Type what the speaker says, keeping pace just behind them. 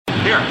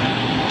Here,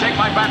 take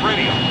my bat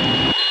radio.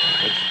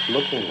 It's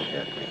looking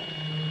at me.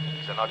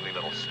 He's an ugly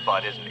little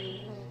spud, isn't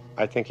he?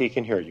 I think he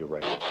can hear you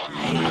right.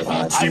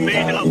 I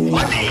made a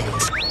funny.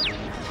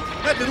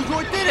 That little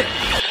droid did it.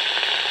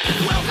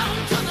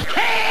 Welcome to the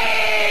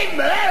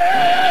caveman.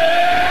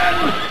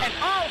 And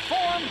I'll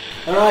form.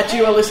 Alright,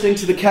 you are listening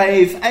to The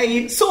Cave,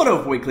 a sort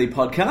of weekly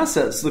podcast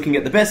that's looking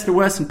at the best and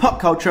worst in pop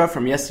culture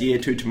from yesteryear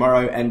to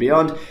tomorrow and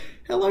beyond.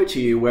 Hello to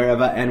you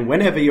wherever and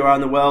whenever you are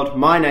in the world.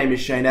 My name is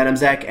Shane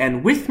Adamsack,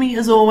 and with me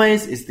as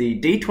always is the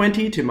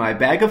D20 to my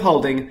bag of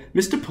holding,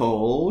 Mr.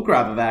 Paul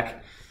Grabovac.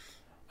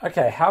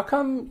 Okay, how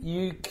come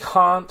you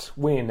can't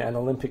win an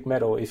Olympic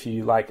medal if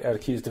you are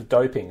accused of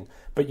doping,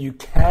 but you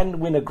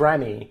can win a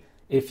Grammy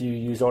if you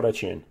use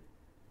autotune?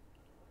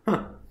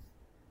 Huh.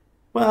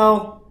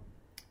 Well,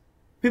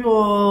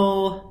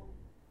 people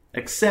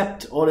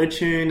accept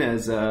autotune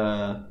as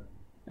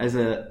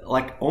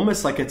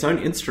almost like its own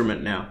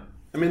instrument now.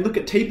 I mean, look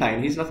at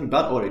T-Pain. He's nothing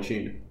but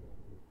autotune.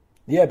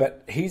 Yeah,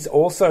 but he's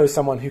also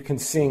someone who can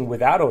sing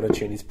without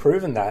autotune. He's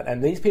proven that.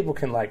 And these people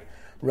can,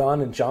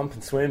 run and jump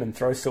and swim and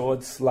throw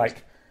swords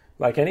like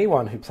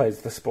anyone who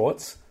plays the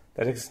sports.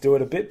 They just do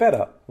it a bit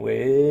better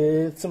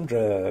with some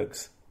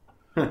drugs.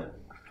 Huh.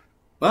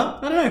 Well,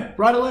 I don't know.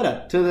 Write a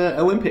letter to the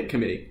Olympic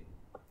Committee.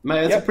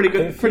 Mate, that's a pretty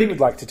good... If you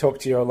would like to talk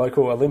to your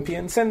local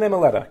Olympian, send them a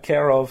letter.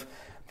 Care of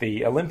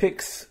the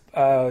Olympics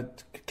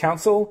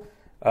Council,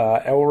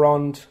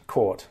 Elrond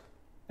Court.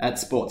 At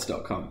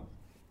sports.com.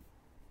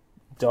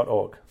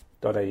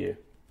 .org.au.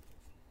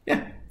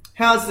 Yeah.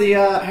 How's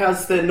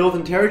the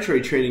Northern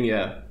Territory treating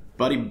you,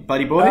 buddy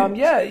boy?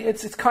 Yeah,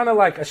 it's kind of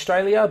like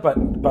Australia,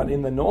 but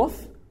in the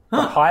north,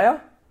 but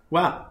higher.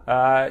 Wow.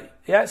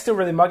 Yeah, it's still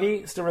really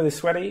muggy, still really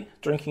sweaty.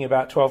 Drinking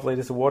about 12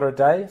 litres of water a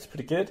day. It's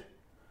pretty good.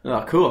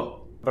 Oh,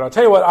 cool. But I'll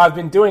tell you what I've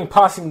been doing,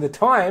 passing the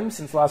time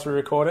since last we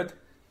recorded.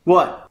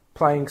 What?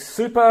 Playing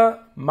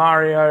Super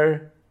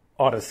Mario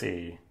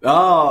Odyssey.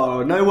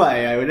 Oh, no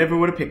way. I never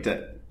would have picked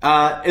it.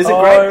 Is it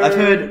great? I've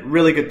heard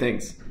really good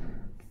things.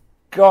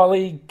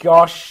 Golly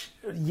gosh,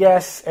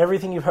 yes,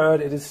 everything you've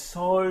heard, it is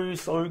so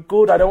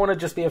good. I don't want to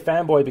just be a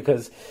fanboy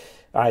because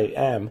I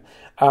am.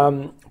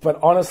 But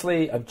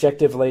honestly,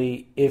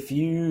 objectively, if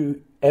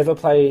you ever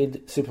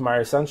played Super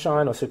Mario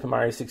Sunshine or Super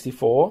Mario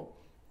 64,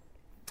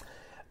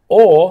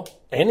 or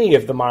any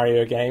of the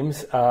Mario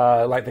games,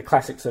 like the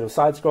classic sort of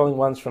side-scrolling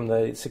ones from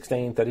the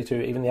 16,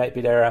 32, even the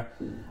 8-bit era,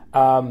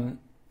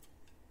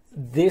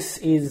 this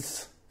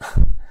is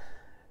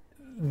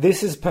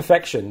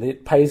perfection.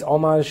 It pays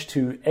homage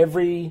to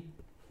every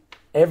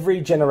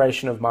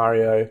generation of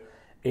Mario.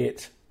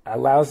 It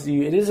allows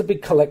you... It is a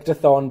big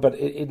collectathon, but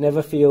it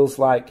never feels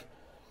like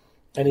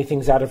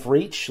anything's out of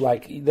reach.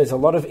 There's a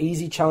lot of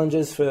easy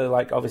challenges for,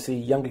 obviously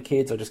younger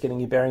kids or just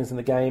getting your bearings in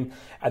the game.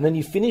 And then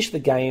you finish the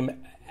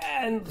game,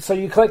 and so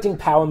you're collecting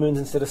power moons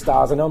instead of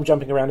stars. I know I'm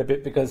jumping around a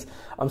bit because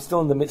I'm still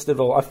in the midst of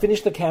it all. I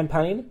finished the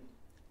campaign.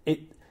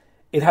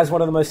 It has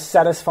one of the most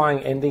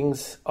satisfying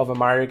endings of a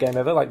Mario game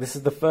ever. This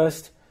is the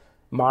first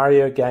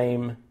Mario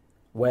game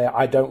where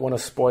I don't want to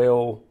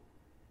spoil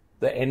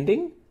the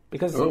ending.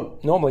 Because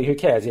normally, who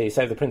cares? Yeah, you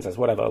save the princess,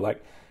 whatever.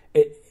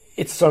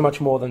 It's so much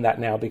more than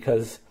that now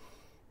because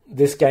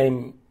this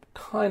game,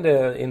 kind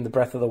of in the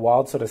Breath of the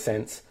Wild sort of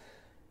sense,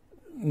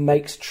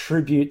 makes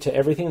tribute to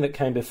everything that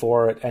came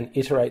before it and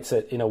iterates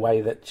it in a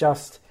way that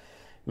just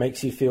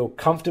makes you feel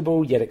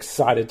comfortable yet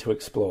excited to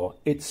explore.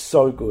 It's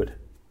so good.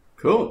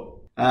 Cool.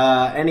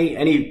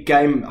 Any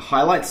game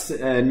highlights,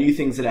 new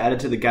things that are added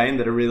to the game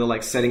that are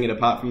really setting it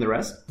apart from the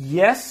rest?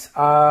 Yes,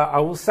 I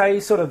will say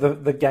sort of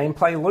the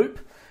gameplay loop.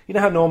 You know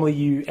how normally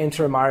you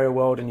enter a Mario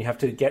world and you have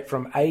to get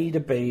from A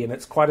to B and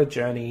it's quite a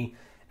journey,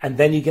 and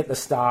then you get the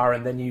star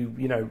and then you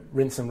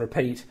rinse and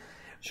repeat.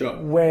 Sure.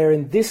 Where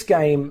in this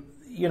game,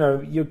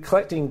 you're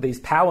collecting these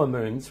power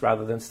moons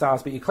rather than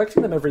stars, but you're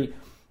collecting them every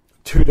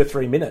 2 to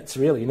 3 minutes,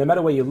 really. No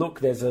matter where you look,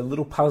 there's a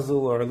little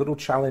puzzle or a little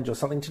challenge or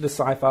something to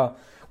decipher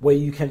where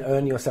you can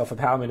earn yourself a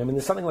power moon. I mean,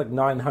 there's something like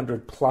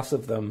 900 plus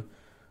of them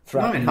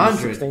throughout the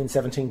 16,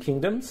 17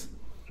 kingdoms.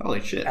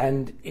 Holy shit.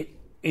 And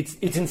it's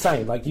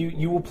insane.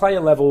 You will play a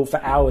level for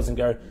hours and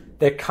go,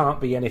 there can't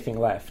be anything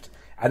left.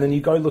 And then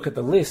you go look at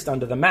the list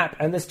under the map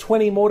and there's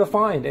 20 more to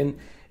find. And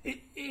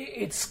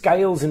it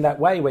scales in that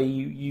way where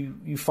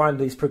you find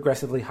these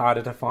progressively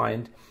harder to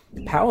find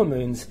power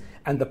moons,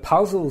 and the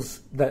puzzles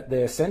that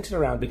they're centered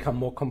around become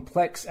more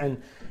complex, and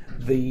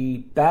the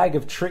bag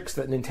of tricks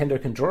that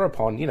Nintendo can draw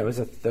upon, is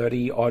a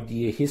 30-odd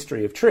year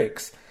history of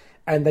tricks,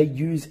 and they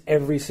use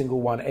every single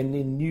one and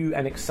in new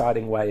and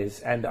exciting ways.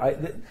 And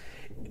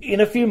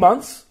in a few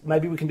months,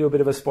 maybe we can do a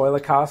bit of a spoiler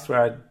cast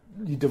where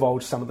you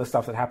divulge some of the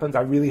stuff that happens.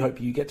 I really hope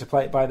you get to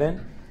play it by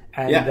then.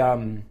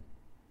 And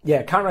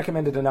can't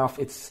recommend it enough.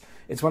 It's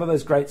one of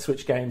those great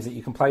Switch games that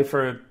you can play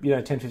for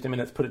 10, 15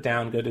 minutes, put it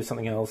down, go do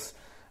something else,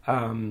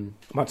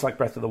 much like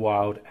Breath of the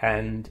Wild,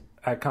 and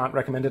I can't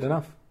recommend it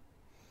enough.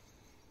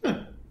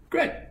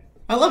 Great.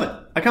 I love it.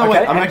 I can't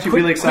wait. I'm actually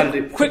really excited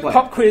to quick play.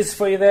 Pop quiz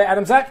for you there,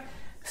 Adam Zach.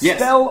 Yes.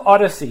 Spell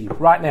Odyssey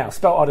right now.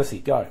 Spell Odyssey.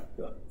 Go.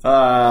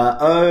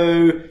 O-D-Y-S-S-E-Y.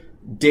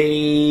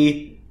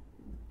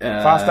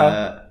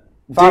 Faster.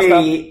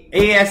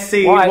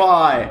 D-E-S-C-Y.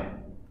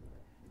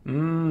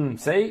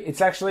 See?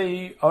 It's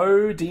actually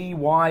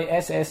O-D-Y-S-S-E-Y.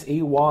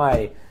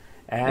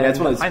 And it's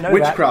one of those I know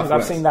witchcraft that because I've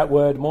words. seen that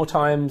word more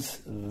times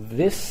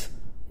this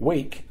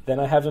week than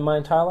I have in my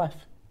entire life.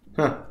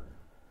 Huh.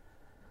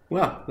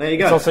 Well, there you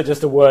go. It's also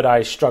just a word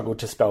I struggled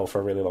to spell for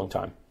a really long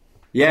time.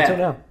 Yeah. Until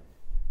now.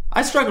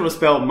 I struggle to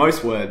spell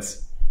most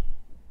words.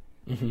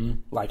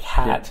 Like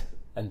hat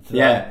and the.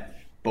 Yeah.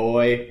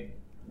 Boy.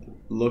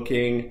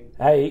 Looking.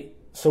 Hey,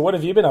 so what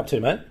have you been up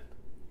to, mate?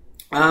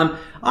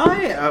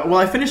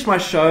 I finished my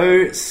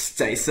show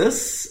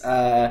Stasis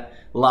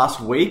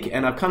last week,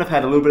 and I've kind of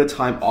had a little bit of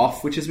time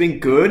off, which has been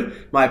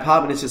good. My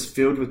apartment is just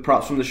filled with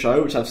props from the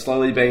show, which I've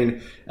slowly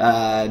been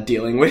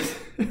dealing with,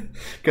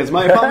 because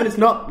my apartment is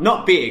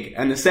not big,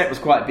 and the set was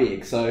quite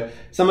big. So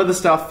some of the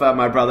stuff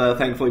my brother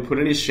thankfully put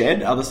in his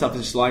shed. Other stuff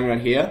is just lying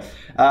around here.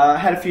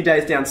 Had a few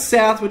days down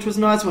south, which was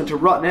nice. Went to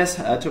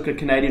Rottnest. Took a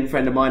Canadian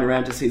friend of mine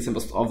around to see some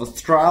of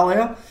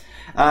Australia.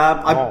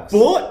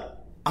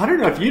 I don't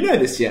know if you know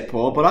this yet,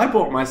 Paul, but I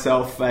bought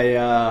myself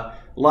a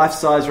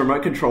life-size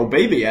remote control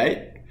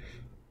BB-8.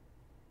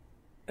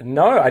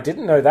 No, I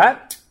didn't know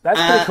that. That's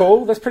pretty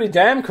cool. That's pretty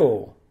damn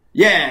cool.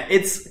 Yeah,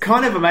 it's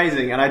kind of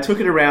amazing. And I took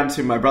it around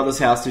to my brother's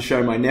house to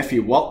show my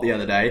nephew Walt the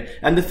other day.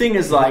 And the thing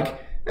is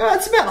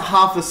it's about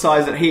half the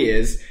size that he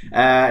is.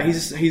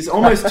 He's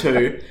almost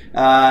 2.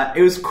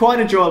 It was quite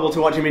enjoyable to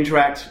watch him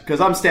interact,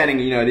 because I'm standing,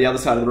 the other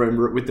side of the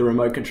room with the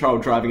remote control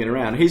driving it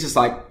around. He's just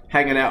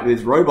hanging out with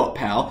his robot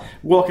pal,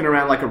 walking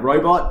around like a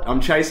robot. I'm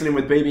chasing him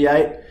with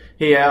BB-8.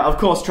 He, of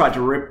course, tried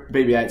to rip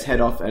BB-8's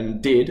head off,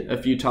 and did a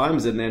few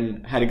times, and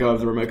then had to go over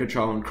the remote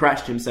control and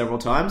crashed him several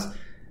times.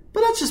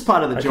 But that's just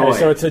part of the joy.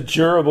 So it's a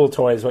durable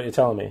toy is what you're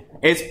telling me.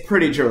 It's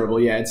pretty durable,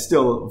 yeah. It's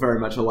still very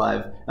much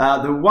alive.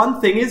 The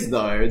one thing is,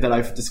 though, that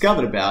I've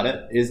discovered about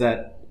it is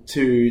that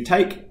to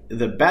take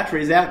the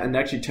batteries out and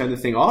actually turn the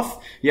thing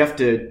off, you have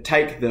to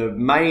take the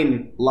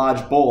main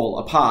large ball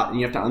apart, and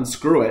you have to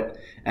unscrew it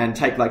and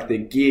take the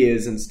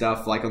gears and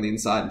stuff on the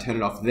inside and turn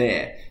it off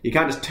there. You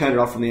can't just turn it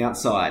off from the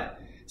outside.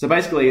 So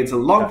basically, it's a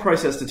long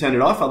process to turn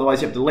it off.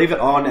 Otherwise, you have to leave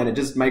it on, and it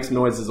just makes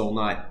noises all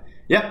night.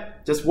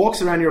 Yep, just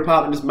walks around your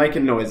apartment just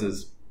making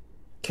noises.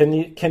 Can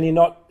you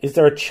not? Is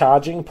there a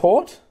charging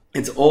port?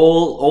 It's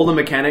all the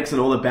mechanics and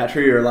all the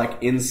battery are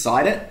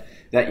inside it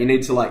that you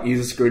need to use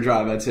a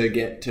screwdriver to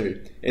get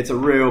to. It's a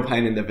real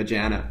pain in the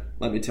vagina,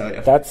 let me tell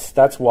you.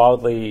 That's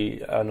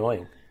wildly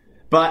annoying.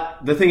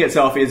 But the thing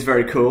itself is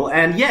very cool,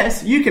 and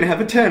yes, you can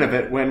have a turn of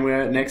it when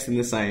we're next in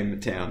the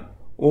same town.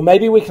 Well,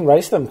 maybe we can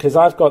race them, because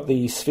I've got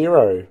the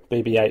Sphero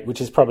BB-8,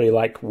 which is probably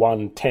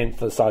 1/10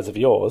 the size of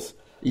yours.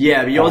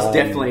 Yeah, but yours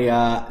definitely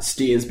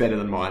steers better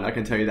than mine. I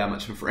can tell you that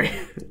much for free.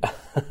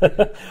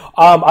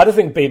 I just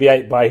think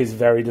BB-8, by his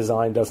very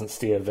design, doesn't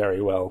steer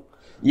very well.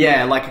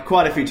 Yeah,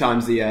 quite a few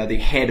times the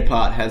head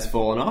part has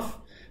fallen off.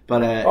 But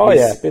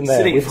been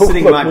there. We've all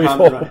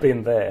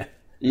been there.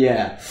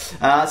 Yeah.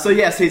 So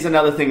yes, here's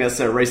another thing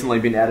that's recently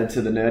been added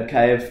to the Nerd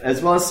Cave,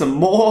 as well as some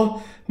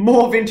more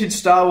vintage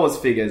Star Wars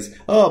figures.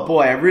 Oh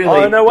boy, I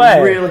really, no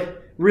way.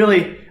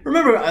 really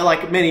remember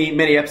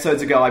many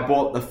episodes ago, I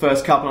bought the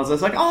first couple and I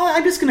was like,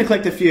 I'm just going to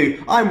collect a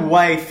few. I'm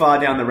way far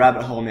down the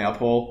rabbit hole now,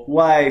 Paul.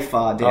 Way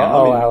far down.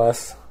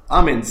 Alice.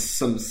 I'm in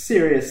some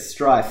serious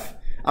strife.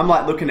 I'm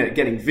looking at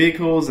getting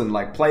vehicles and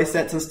play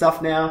sets and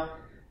stuff now.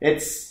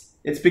 It's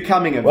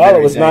becoming a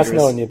it was nice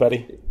knowing you,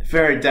 buddy.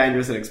 Very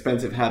dangerous and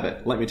expensive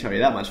habit. Let me tell you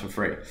that much for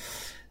free.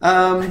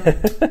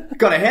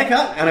 Got a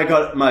haircut, and I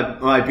got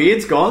my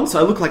beard's gone, so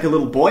I look like a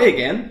little boy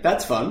again.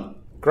 That's fun.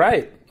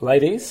 Great.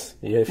 Ladies,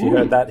 if you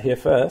heard that here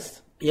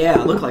first.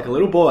 Yeah, I look like a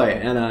little boy,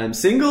 and I'm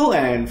single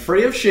and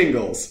free of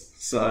shingles.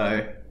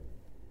 So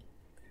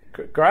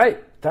great.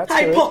 That's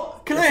hey, good.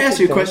 Paul, can I ask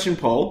you a question,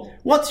 Paul?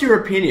 What's your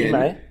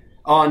opinion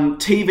on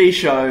TV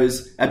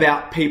shows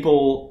about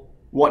people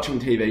watching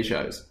TV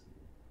shows?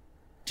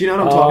 Do you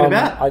know what I'm talking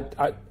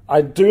about?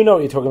 I do know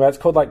what you're talking about. It's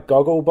called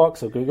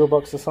Gogglebox or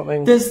Googlebox or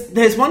something.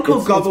 There's one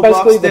called Gogglebox.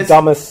 It's basically the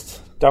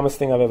dumbest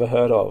thing I've ever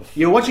heard of.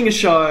 You're watching a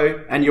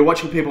show, and you're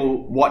watching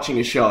people watching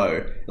a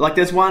show.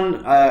 There's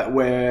one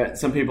where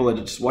some people are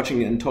just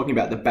watching and talking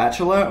about The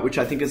Bachelor, which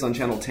I think is on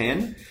Channel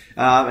 10.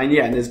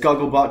 And there's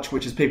Gogglebox,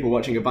 which is people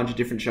watching a bunch of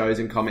different shows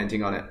and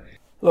commenting on it.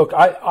 Look,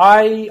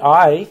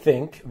 I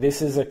think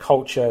this is a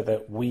culture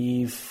that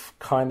we've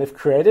kind of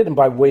created, and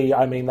by we,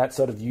 I mean that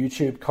sort of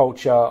YouTube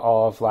culture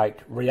of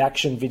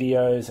reaction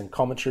videos and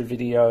commentary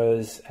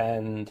videos,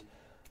 and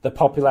the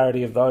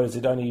popularity of those.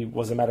 It only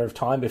was a matter of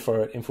time before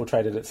it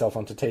infiltrated itself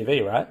onto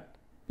TV, right?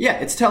 Yeah,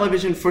 it's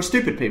television for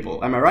stupid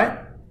people, am I right?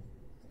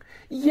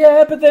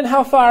 Yeah, but then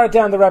how far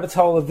down the rabbit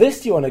hole of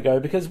this do you want to go?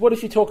 Because what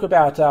if you talk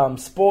about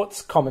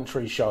sports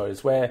commentary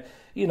shows where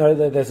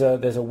there's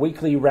a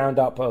weekly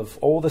roundup of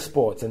all the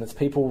sports, and it's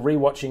people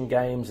rewatching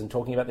games and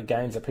talking about the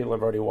games that people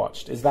have already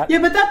watched. Is that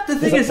the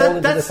thing is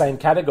that's the same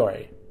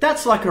category?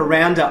 That's a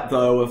roundup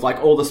though of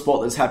all the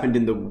sport that's happened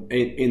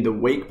in the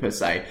week per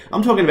se.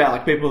 I'm talking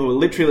about people who are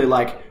literally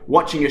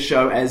watching a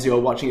show as you're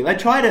watching it. They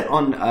tried it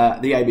on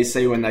the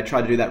ABC when they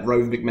tried to do that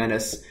Rove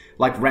McManus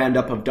like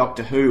roundup of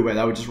Doctor Who where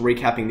they were just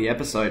recapping the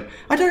episode.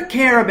 I don't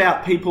care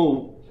about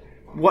people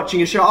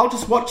watching a show. I'll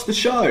just watch the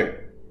show.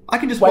 I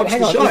can just watch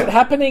the show. Is it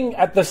happening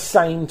at the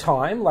same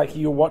time? Like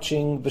you're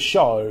watching the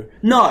show?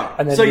 No.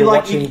 And then so you're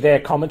like, watching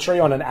their commentary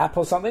on an app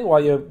or something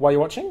while you're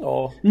watching?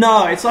 Or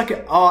no, it's like...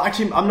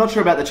 actually, I'm not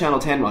sure about the Channel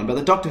 10 one, but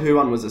the Doctor Who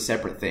one was a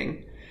separate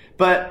thing.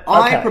 But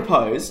I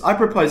propose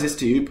this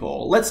to you,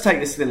 Paul. Let's take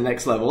this to the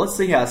next level. Let's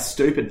see how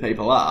stupid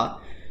people are.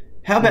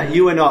 How about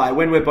you and I,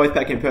 when we're both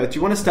back in Perth, do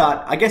you want to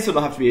start... I guess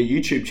it'll have to be a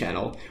YouTube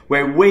channel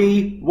where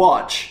we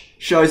watch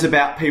shows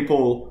about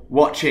people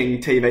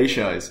watching TV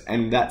shows,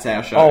 and that's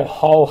our show. Oh,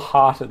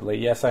 wholeheartedly,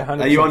 yes. I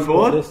 100% Are you on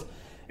board? This.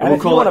 And we'll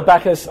if you want to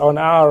back us on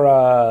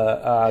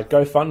our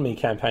GoFundMe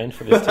campaign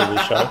for this TV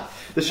show...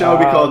 The show will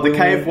be called The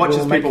Cave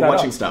Watches People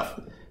Watching Stuff.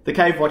 The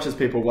Cave Watches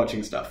People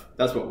Watching Stuff.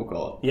 That's what we'll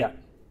call it.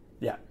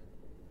 Yeah.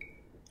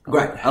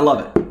 Great, I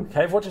love it.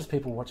 Cave Watches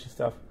People Watching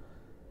Stuff.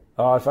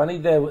 Oh, if only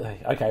there...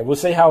 Okay, we'll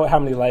see how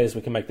many layers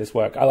we can make this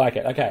work. I like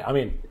it. Okay, I'm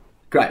in.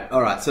 Great.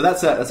 All right. So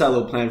that's our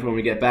little plan for when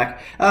we get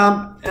back.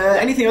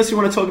 Anything else you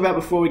want to talk about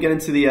before we get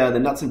into the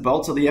nuts and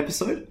bolts of the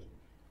episode?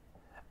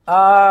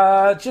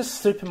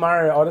 Just Super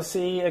Mario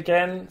Odyssey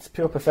again. It's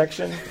pure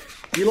perfection.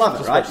 You love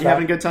it, right? You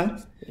having a good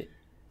time?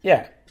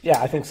 Yeah,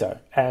 I think so.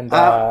 And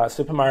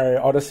Super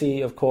Mario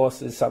Odyssey, of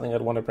course, is something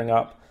I'd want to bring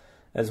up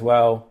as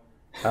well.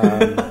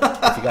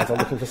 If you guys are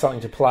looking for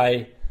something to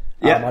play.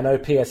 I know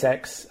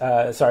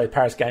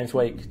Paris Games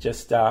Week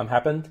just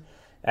happened.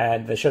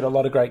 And they showed a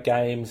lot of great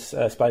games,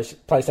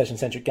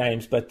 PlayStation-centric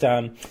games. But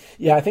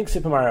I think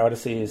Super Mario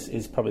Odyssey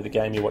is probably the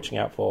game you're watching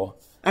out for.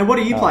 And what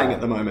are you playing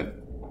at the moment?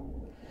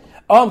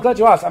 Oh, I'm glad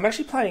you asked. I'm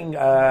actually playing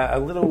a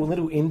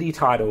little indie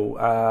title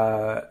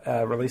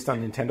released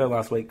on Nintendo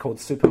last week called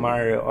Super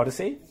Mario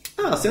Odyssey.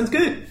 Oh, sounds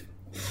good.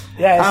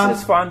 Yeah,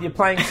 it's fun. You're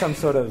playing some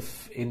sort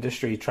of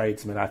industry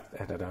tradesman, I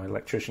don't know,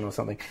 electrician or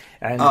something.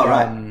 And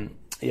right.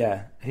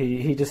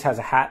 He just has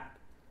a hat,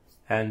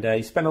 and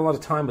you spend a lot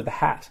of time with the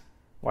hat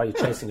while you're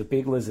chasing a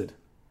big lizard.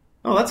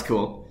 Oh, that's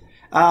cool.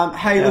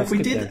 Look,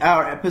 we did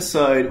our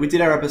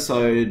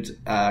episode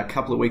a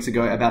couple of weeks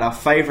ago about our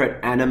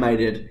favourite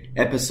animated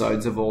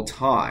episodes of all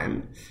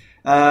time.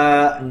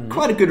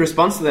 Quite a good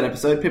response to that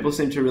episode. People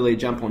seem to really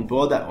jump on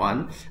board that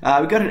one.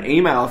 We got an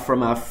email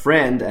from our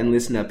friend and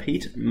listener,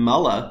 Pete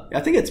Muller. I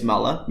think it's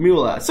Muller.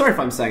 Sorry if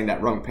I'm saying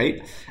that wrong,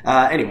 Pete.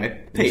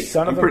 Anyway, Pete. You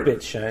son of a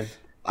bitch, Shane.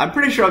 I'm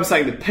pretty sure I'm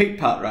saying the Pete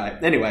part right.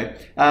 Anyway,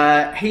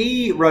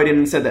 he wrote in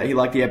and said that he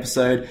liked the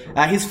episode.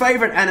 His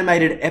favourite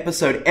animated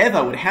episode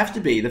ever would have to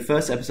be the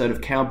first episode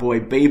of Cowboy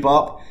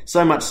Bebop.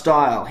 So much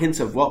style, hints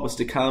of what was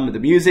to come, the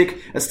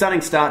music, a stunning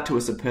start to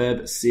a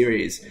superb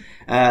series.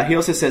 He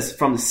also says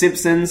from The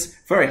Simpsons,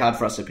 very hard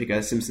for us to pick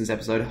a Simpsons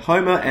episode,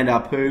 Homer and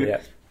Apu.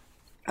 Yeah.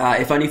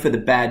 If only for the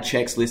bad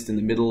checks list in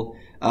the middle,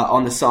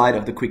 on the side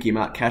of the Quickie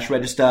Mart cash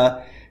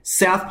register.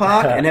 South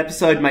Park, an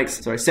elephant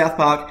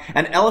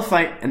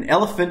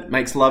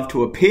makes love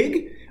to a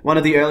pig. One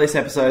of the earliest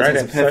episodes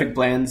has a perfect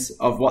blend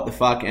of what the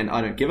fuck and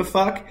I don't give a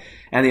fuck.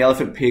 And the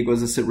elephant pig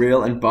was a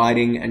surreal and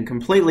biting and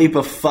completely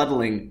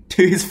befuddling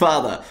to his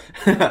father.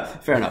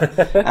 Fair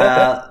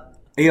enough.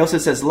 He also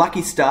says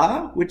Lucky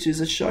Star, which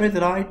is a show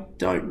that I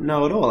don't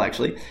know at all,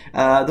 actually.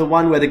 The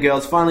one where the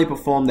girls finally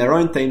perform their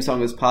own theme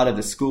song as part of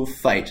the school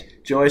fete.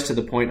 Joyous to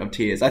the point of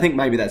tears. I think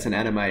maybe that's an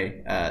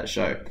anime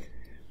show.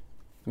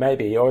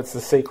 Maybe, or it's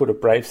the sequel to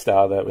Brave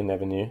Star that we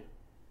never knew.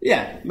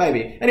 Yeah,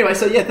 maybe. Anyway,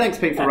 so thanks,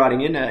 Pete, for writing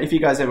in. If you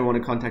guys ever want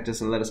to contact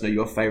us and let us know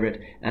your favourite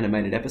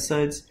animated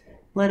episodes,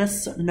 let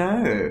us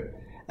know.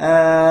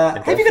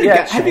 Have you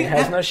got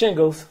has no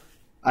shingles.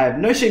 I have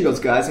no shingles,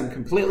 guys. I'm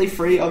completely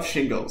free of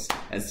shingles,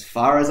 as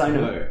far as I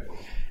know.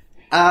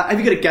 Have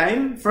you got a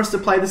game for us to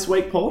play this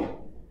week, Paul?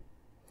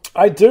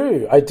 I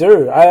do.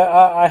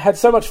 I had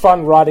so much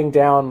fun writing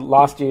down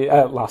last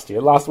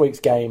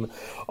week's game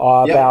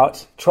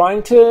about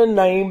trying to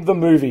name the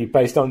movie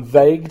based on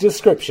vague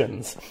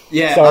descriptions.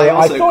 Yeah, so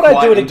I thought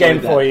I'd do it again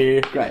for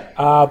you. Great.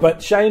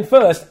 But Shane,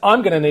 first,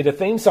 I'm going to need a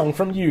theme song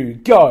from you.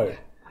 Go.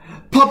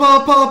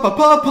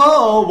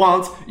 Paul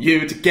wants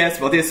you to guess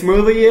what this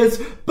movie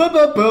is, but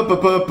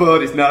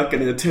he's not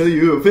going to tell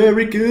you a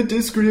very good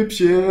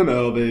description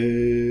of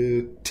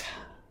it.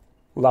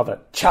 Love it.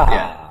 Cha.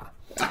 Yeah.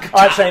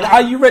 Alright, Shane,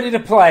 are you ready to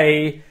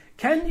play?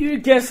 Can you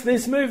guess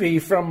this movie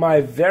from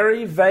my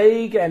very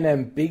vague and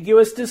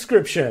ambiguous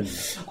description?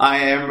 I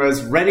am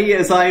as ready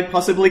as I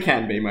possibly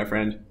can be, my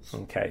friend.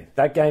 Okay,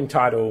 that game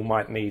title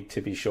might need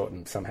to be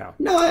shortened somehow.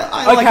 No,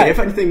 I like it. If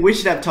anything, we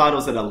should have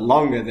titles that are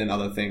longer than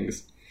other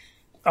things.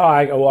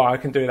 I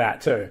can do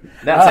that too.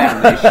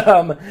 That's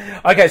our niche.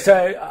 Okay,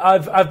 so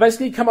I've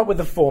basically come up with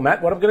a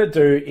format. What I'm going to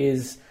do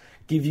is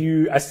give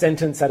you a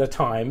sentence at a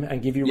time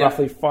and give you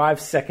roughly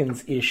 5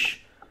 seconds-ish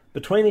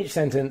between each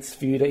sentence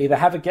for you to either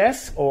have a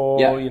guess or,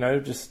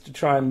 just to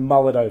try and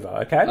mull it over,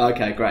 okay?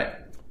 Okay, great.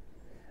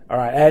 All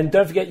right, and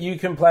don't forget you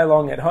can play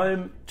along at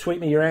home,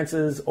 tweet me your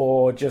answers,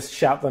 or just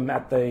shout them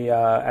at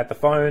the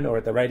phone or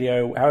at the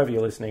radio, however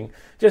you're listening.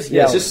 Just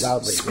yell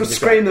loudly.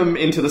 Scream them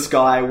into the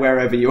sky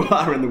wherever you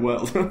are in the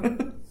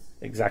world.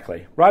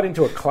 Exactly. Right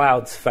into a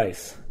cloud's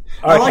face.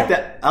 I like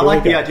that. I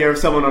like the idea of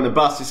someone on the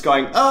bus just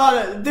going,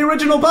 the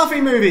original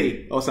Buffy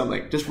movie! Or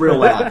something. Just real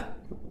loud.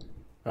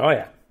 Oh,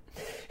 yeah.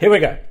 Here we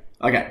go.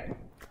 Okay.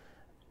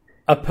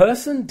 A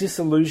person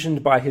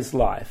disillusioned by his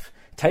life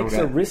takes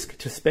a risk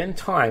to spend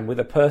time with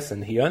a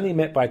person he only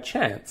met by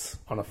chance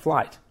on a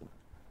flight.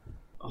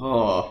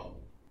 Oh.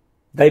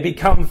 They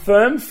become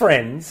firm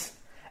friends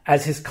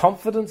as his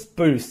confidence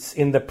boosts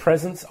in the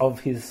presence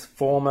of his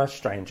former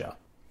stranger.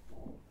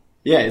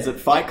 Yeah, is it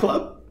Fight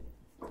Club?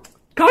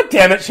 God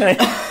damn it, Shane.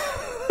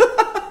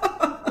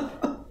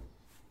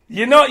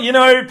 You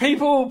know,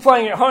 people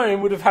playing at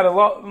home would have had a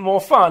lot more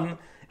fun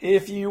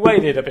if you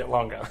waited a bit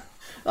longer.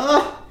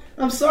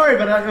 I'm sorry,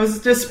 but it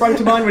was just sprung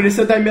to mind when you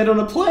said they met on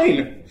a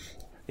plane.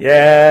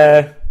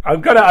 Yeah,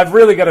 I've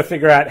really got to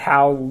figure out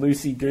how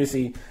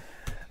loosey-goosey.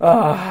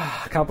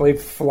 I can't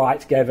believe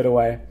Flight gave it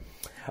away.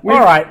 All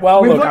right,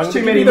 well, look, I'm going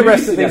to give you the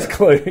rest of these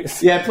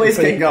clues. Yeah, please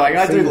keep going.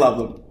 I do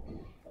love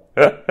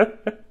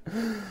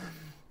them.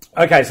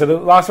 Okay, so the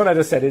last one I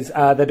just said is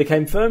they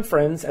became firm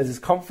friends as his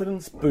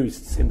confidence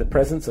boosts in the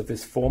presence of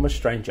this former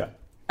stranger.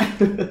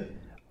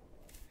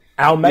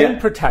 Our main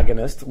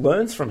protagonist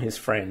learns from his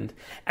friend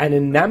and,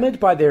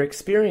 enamored by their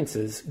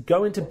experiences,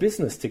 go into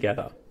business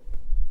together.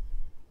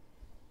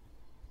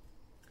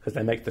 Because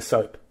they make the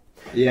soap.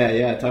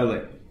 Yeah,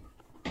 totally.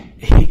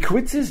 He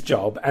quits his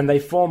job and they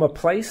form a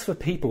place for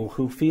people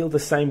who feel the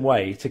same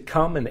way to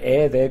come and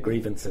air their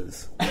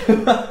grievances.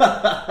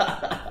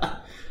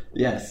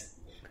 Yes.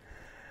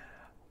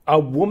 A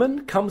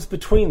woman comes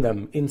between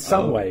them in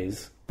some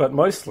ways, but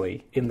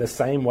mostly in the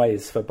same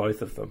ways for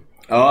both of them.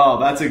 Oh,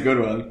 that's a good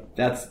one.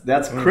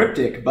 That's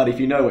cryptic, but if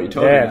you know what you're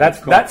talking about...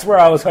 Yeah, that's where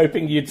I was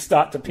hoping you'd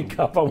start to pick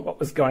up on what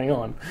was going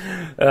on.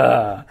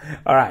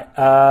 All right.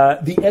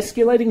 The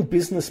escalating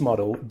business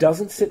model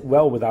doesn't sit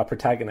well with our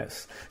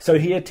protagonist, so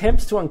he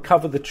attempts to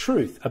uncover the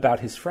truth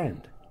about his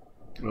friend.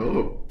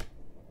 Oh.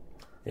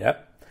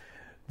 Yep.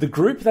 The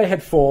group they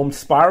had formed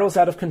spirals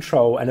out of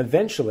control, and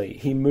eventually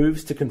he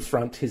moves to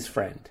confront his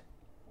friend.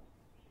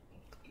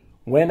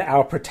 When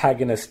our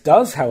protagonist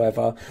does,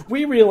 however,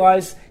 we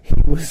realise he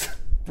was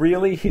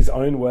really his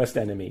own worst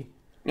enemy.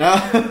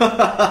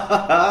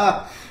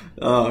 Oh,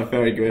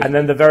 very good. And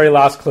then the very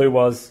last clue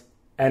was,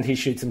 and he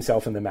shoots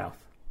himself in the mouth.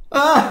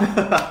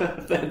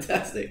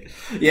 Fantastic.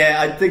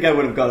 Yeah, I think I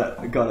would have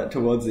got it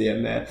towards the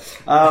end there.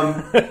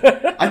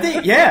 I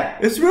think,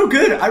 it's real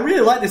good. I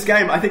really like this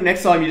game. I think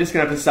next time you're just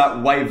going to have to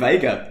start way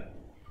vaguer.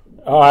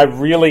 Oh, I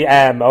really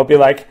am. I'll be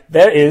like,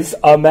 there is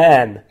a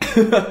man.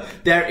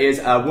 There is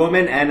a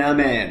woman and a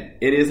man.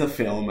 It is a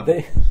film.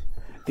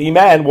 The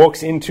man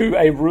walks into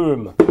a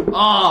room.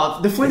 Oh,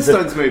 the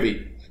Flintstones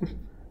movie.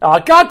 Oh,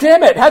 God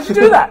damn it. How'd you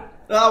do that?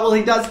 Oh, well,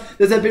 he does.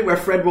 There's that bit where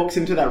Fred walks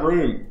into that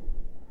room.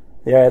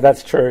 Yeah,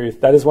 that's true.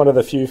 That is one of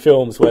the few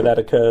films where that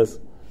occurs.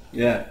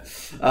 Yeah.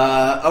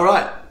 All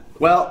right.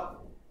 Well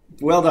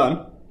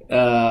done.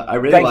 I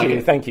really like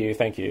it. Thank you.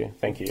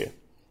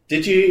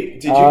 Did you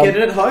get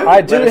it at home?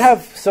 I do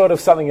have sort of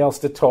something else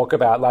to talk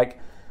about. Like,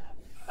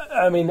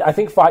 I mean, I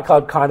think Fight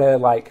Club kind of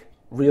like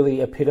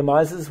really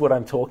epitomizes what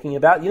I'm talking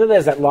about. You know,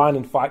 there's that line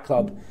in Fight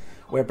Club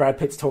where Brad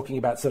Pitt's talking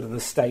about sort of the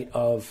state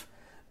of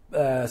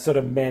sort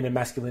of men and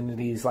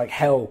masculinity is like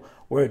hell.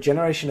 We're a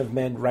generation of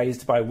men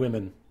raised by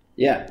women.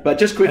 Yeah, but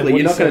just quickly,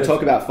 you're not going to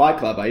talk about Fight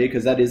Club, are you?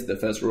 Because that is the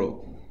first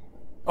rule.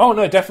 Oh,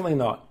 no, definitely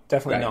not.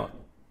 Definitely not.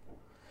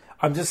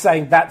 I'm just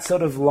saying that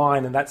sort of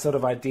line and that sort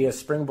of idea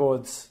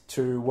springboards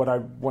to what I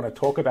want to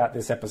talk about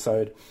this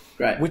episode.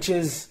 Right. Which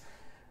is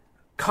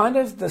kind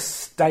of the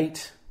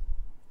state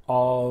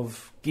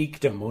of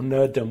geekdom or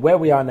nerddom, where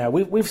we are now.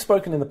 We've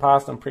spoken in the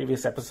past on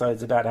previous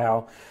episodes about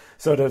how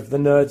sort of the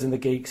nerds and the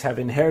geeks have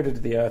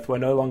inherited the earth. We're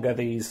no longer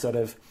these sort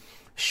of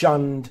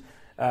shunned...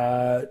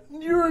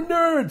 you're a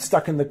nerd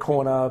stuck in the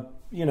corner,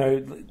 you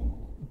know,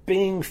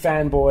 being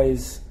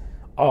fanboys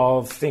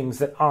of things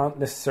that aren't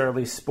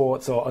necessarily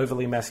sports or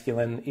overly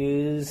masculine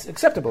is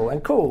acceptable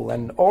and cool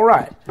and all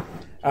right.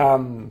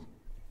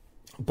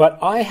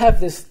 But I have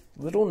this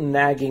little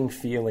nagging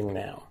feeling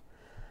now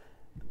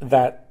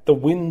that the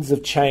winds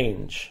of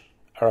change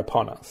are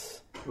upon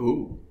us.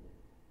 Ooh.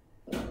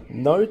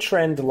 No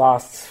trend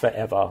lasts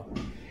forever.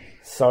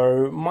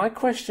 So my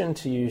question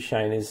to you,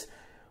 Shane, is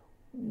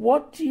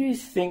what do you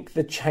think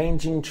the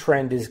changing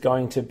trend is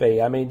going to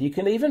be? I mean, you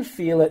can even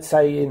feel it,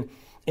 say,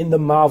 in the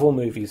Marvel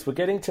movies. We're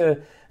getting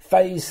to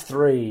phase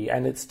 3,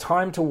 and it's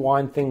time to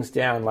wind things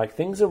down. Like,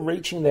 things are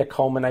reaching their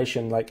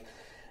culmination. Like,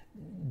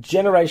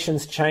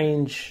 generations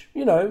change,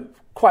 you know,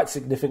 quite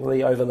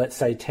significantly over, let's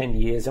say, 10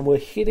 years. And we're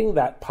hitting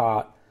that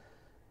part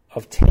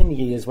of 10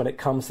 years when it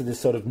comes to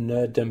this sort of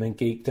nerddom and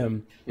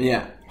geekdom.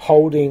 Yeah.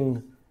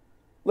 Holding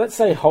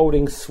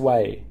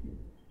sway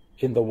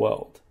in the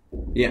world.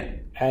 Yeah.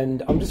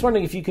 And I'm just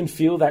wondering if you can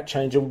feel that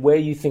change and where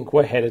you think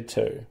we're headed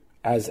to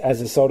as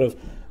a sort of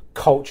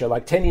culture.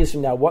 Like 10 years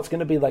from now, what's going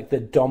to be like the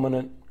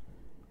dominant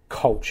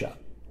culture?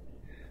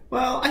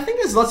 Well, I think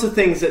there's lots of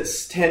things that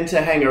tend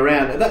to hang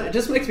around. That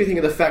just makes me think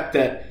of the fact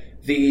that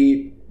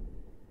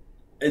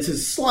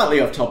it's slightly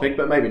off topic,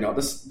 but maybe not.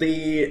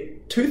 The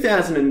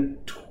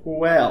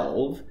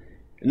 2012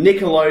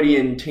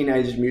 Nickelodeon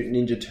Teenage Mutant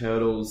Ninja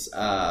Turtles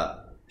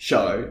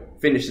show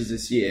finishes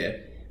this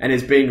year and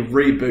is being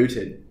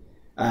rebooted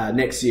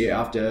next year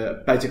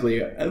after basically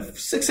a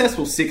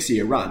successful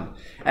 6-year run.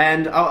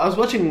 And I was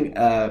watching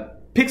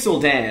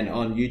Pixel Dan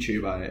on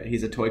YouTube.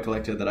 He's a toy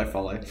collector that I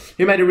follow.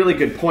 He made a really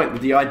good point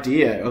with the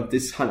idea of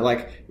this kind of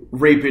like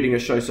rebooting a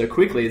show so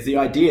quickly is the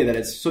idea that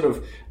it's sort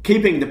of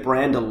keeping the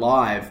brand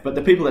alive, but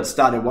the people that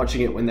started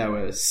watching it when they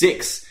were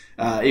 6,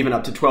 even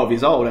up to 12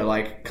 years old, are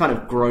like kind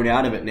of grown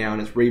out of it now,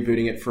 and it's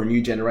rebooting it for a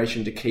new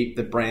generation to keep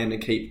the brand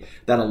and keep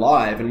that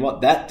alive. And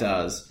what that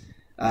does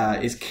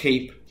is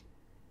keep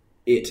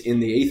it in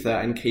the ether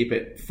and keep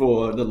it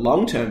for the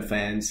long-term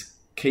fans,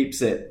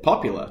 keeps it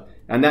popular.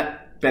 And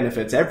that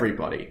benefits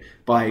everybody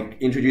by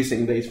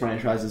introducing these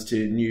franchises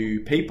to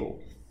new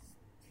people.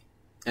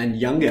 And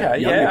younger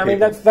people. I mean,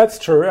 that's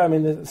true. I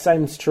mean, the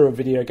same's true of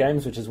video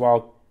games, which is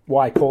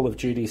why Call of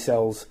Duty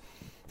sells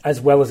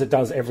as well as it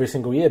does every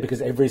single year,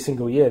 because every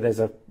single year there's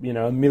a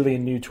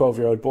million new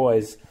 12-year-old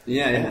boys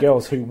and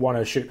girls who want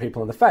to shoot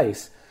people in the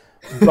face.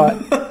 But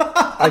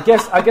I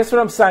guess what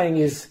I'm saying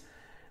is,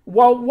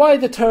 why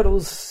the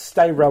Turtles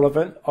stay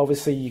relevant,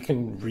 obviously you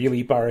can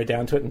really burrow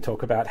down to it and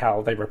talk about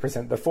how they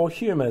represent the 4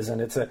 humours,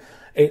 and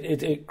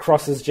it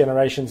crosses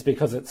generations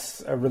because it's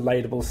a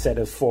relatable set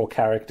of 4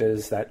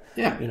 characters that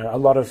a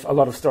lot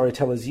of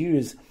storytellers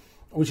use,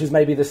 which is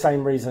maybe the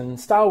same reason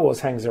Star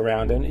Wars hangs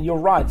around. And you're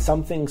right,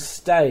 some things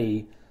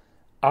stay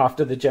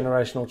after the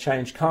generational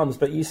change comes,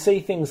 but you see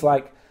things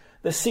like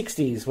the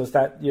 60s was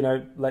that,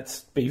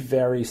 let's be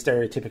very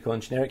stereotypical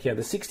and generic here,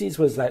 the 60s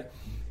was that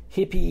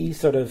hippie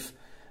sort of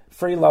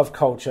free love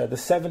culture. The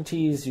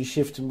 70s, you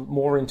shift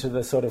more into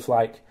the sort of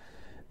like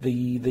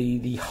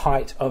the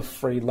height of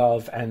free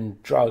love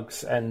and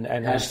drugs and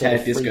sort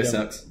of disco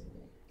sucks.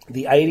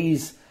 The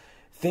 80s,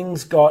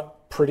 things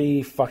got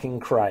pretty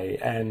fucking cray,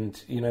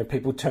 and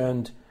people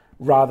turned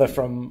rather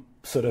from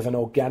sort of an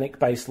organic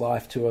based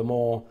life to a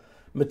more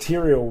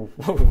material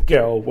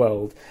girl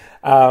world.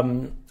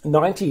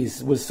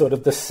 90s was sort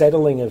of the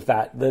settling of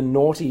that. The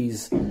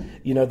noughties,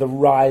 the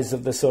rise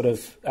of the sort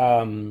of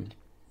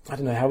I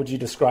don't know, how would you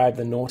describe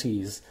the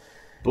noughties?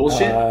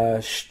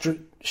 Bullshit?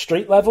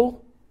 Street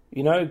level.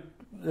 There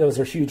was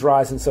a huge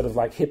rise in sort of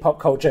like hip-hop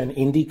culture and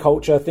indie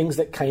culture, things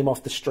that came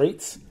off the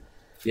streets.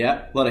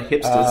 Yeah, a lot of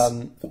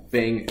hipsters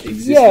being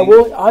existing. Yeah,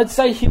 well, I'd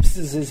say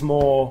hipsters is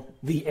more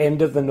the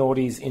end of the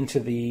noughties into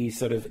the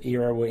sort of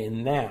era we're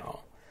in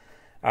now.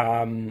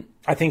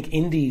 I think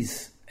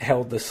indies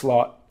held the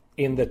slot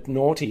in the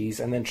noughties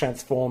and then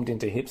transformed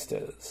into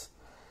hipsters.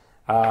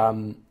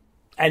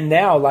 And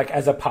now, like,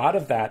 as a part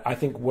of that, I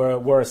think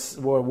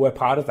we're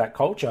part of that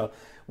culture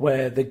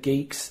where the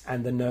geeks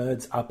and the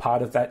nerds are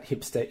part of that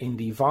hipster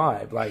indie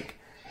vibe. Like,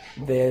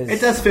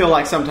 it does feel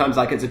like sometimes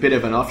like it's a bit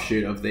of an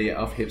offshoot of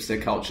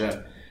hipster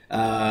culture.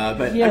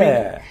 But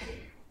yeah,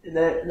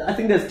 I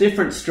think there's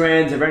different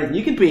strands of everything.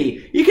 You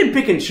can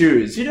pick and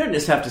choose. You don't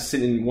just have to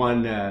sit in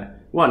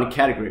one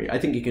category. I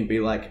think you can be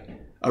like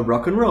a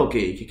rock and roll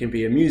geek. You can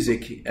be a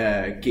music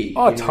geek.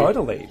 Oh,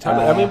 totally.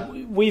 I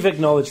mean, we've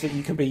acknowledged that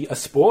you can be a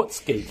sports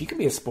geek. You can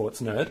be a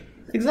sports nerd.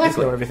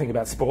 Exactly. You know everything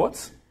about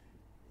sports.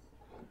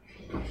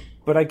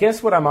 But I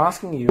guess what I'm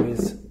asking you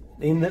is,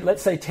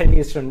 let's say 10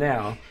 years from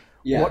now,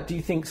 what do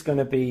you think is going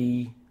to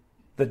be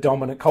the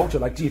dominant culture?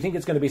 Like, do you think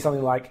it's going to be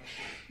something like,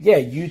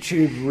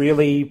 YouTube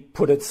really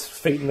put its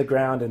feet in the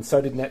ground and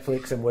so did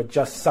Netflix, and we're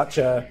just such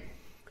a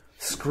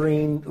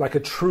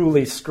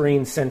truly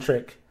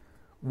screen-centric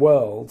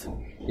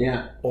world?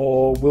 Yeah.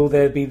 Or will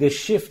there be this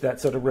shift that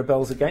sort of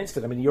rebels against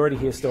it? I mean, you already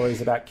hear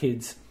stories about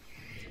kids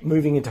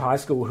moving into high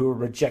school who are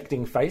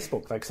rejecting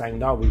Facebook, like saying,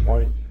 no, we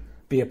won't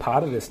be a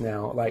part of this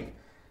now. Like,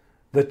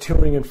 the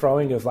toing and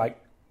froing of like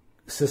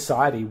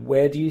society,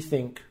 where do you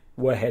think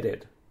we're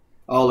headed?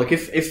 Oh, look,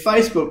 if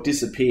Facebook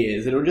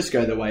disappears, it'll just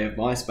go the way of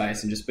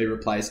MySpace and just be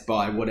replaced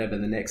by whatever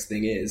the next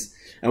thing is.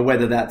 And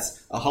whether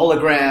that's a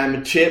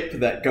hologram chip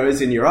that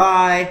goes in your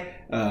eye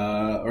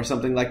or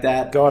something like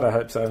that. God, I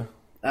hope so.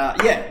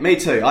 Yeah, me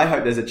too. I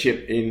hope there's a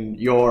chip in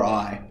your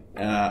eye.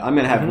 I'm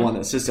going to have one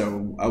that's just a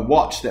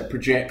watch that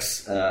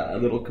projects a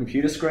little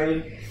computer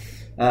screen.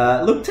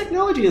 Look,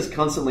 technology is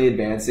constantly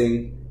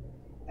advancing.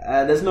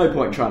 There's no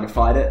point trying to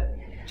fight it.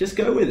 Just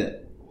go with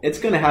it. It's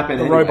going to happen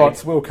anyway. The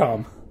robots will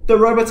come. The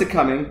robots are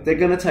coming. They're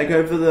going to take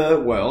over the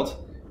world.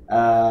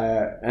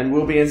 And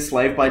we'll be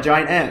enslaved by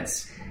giant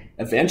ants.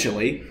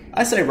 Eventually.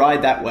 I say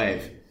ride that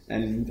wave.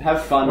 And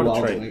have fun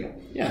while doing it.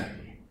 Yeah.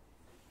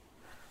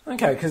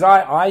 Okay, because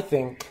I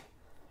think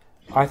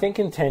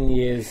in 10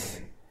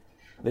 years,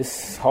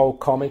 this whole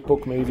comic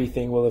book movie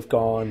thing will have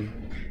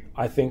gone.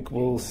 I think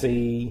we'll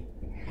see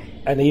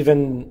an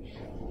even...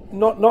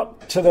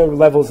 Not to the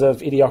levels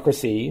of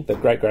Idiocracy, the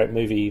great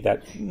movie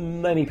that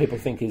many people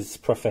think is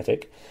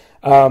prophetic,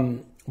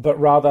 but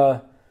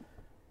rather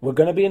we're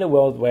going to be in a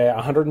world where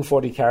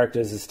 140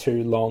 characters is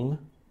too long.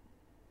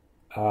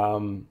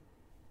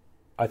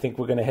 I think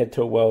we're going to head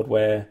to a world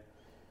where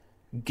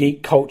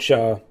geek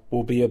culture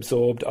will be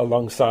absorbed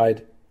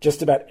alongside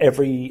just about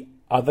every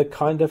other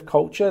kind of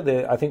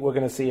culture. I think we're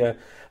going to see a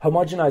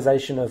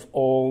homogenization of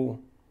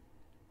all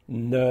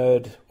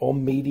nerd or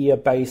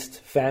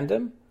media-based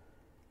fandom,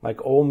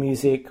 like all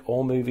music,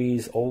 all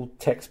movies, all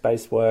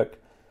text-based work,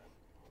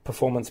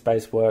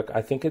 performance-based work.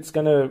 I think it's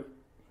going to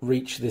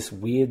reach this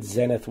weird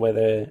zenith where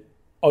they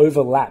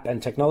overlap,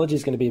 and technology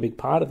is going to be a big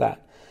part of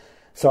that.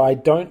 So I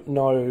don't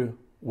know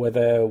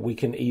whether we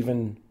can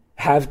even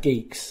have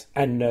geeks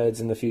and nerds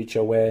in the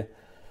future where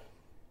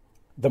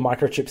the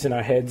microchips in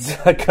our heads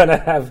are going to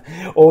have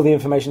all the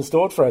information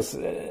stored for us,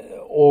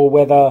 or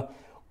whether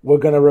we're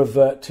going to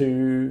revert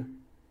to,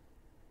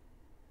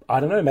 I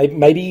don't know,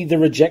 maybe the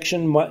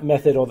rejection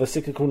method or the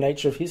cyclical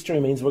nature of history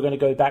means we're going to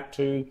go back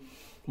to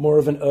more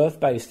of an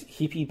earth-based,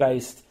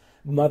 hippie-based,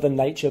 Mother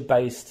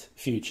Nature-based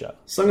future.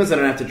 As long as I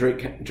don't have to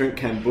drink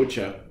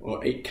kombucha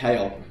or eat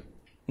kale.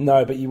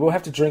 No, but you will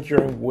have to drink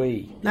your own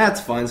wee.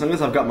 That's fine. As long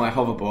as I've got my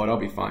hoverboard, I'll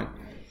be fine.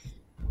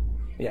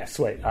 Yeah,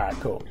 sweet. All right,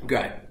 cool.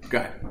 Great.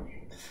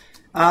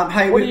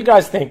 Hey, what do you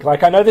guys think?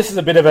 Like, I know this is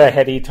a bit of a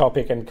heady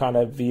topic and kind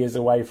of veers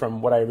away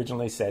from what I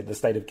originally said, the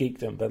state of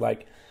geekdom, but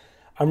like,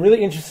 I'm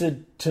really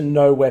interested to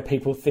know where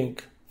people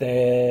think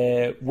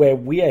where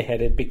we are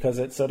headed, because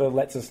it sort of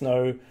lets us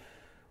know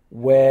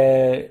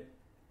where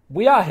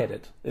we are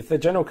headed. If the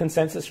general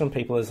consensus from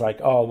people is like,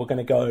 oh, we're going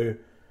to go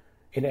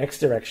in X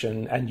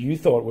direction, and you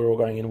thought we were all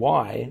going in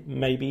Y,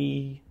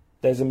 maybe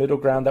there's a middle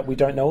ground that we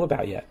don't know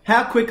about yet.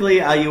 How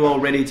quickly are you all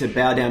ready to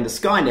bow down to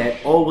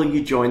Skynet, or will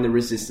you join the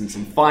resistance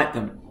and fight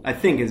them? I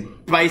think is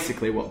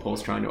basically what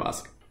Paul's trying to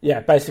ask.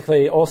 Yeah,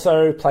 basically.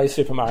 Also play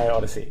Super Mario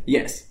Odyssey.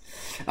 Yes.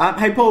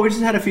 Hey, Paul, we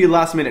just had a few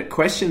last-minute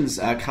questions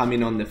come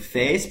in on the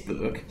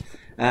Facebook.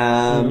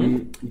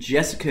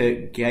 Jessica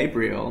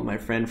Gabriel, my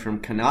friend from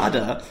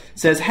Canada,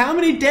 says, how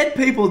many dead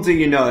people do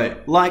you know?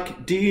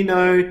 Like, do you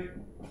know...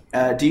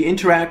 do you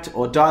interact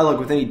or dialogue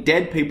with any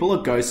dead people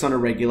or ghosts on a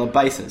regular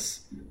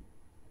basis?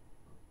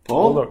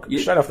 Paul? Well, look,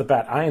 straight off the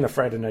bat, I ain't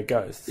afraid of no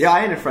ghosts. Yeah,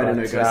 I ain't afraid of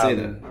no ghosts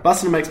either.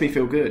 Busting makes me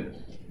feel good.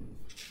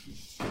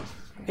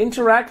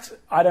 Interact,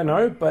 I don't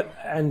know,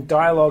 and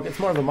dialogue, it's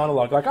more of a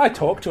monologue. Like, I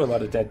talk to a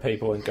lot of dead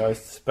people and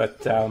ghosts,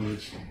 but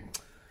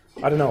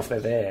I don't know if they're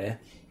there.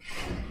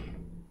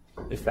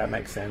 If that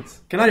makes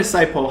sense. Can I just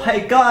say, Paul,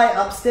 hey,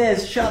 guy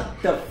upstairs, shut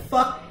up the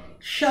fuck,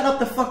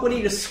 what are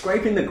you, just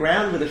scraping the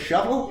ground with a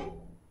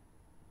shovel?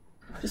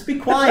 Just be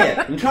quiet.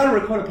 I'm trying to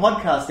record a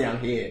podcast down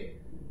here.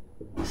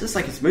 It's just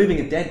like it's moving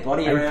a dead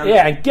body around.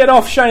 Yeah, and get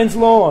off Shane's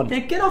lawn. Yeah,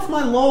 get off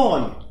my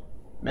lawn,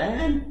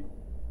 man.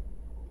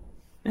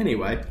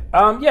 Anyway.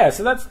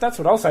 So that's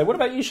what I'll say. What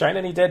about you, Shane?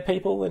 Any dead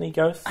people? Any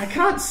ghosts? I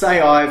can't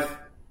say I've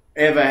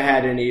ever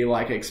had any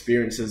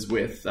experiences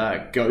with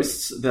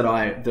ghosts that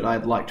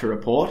I'd like to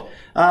report.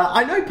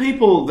 I know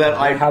people that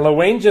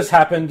Halloween just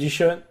happened. You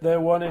sure there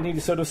weren't any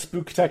sort of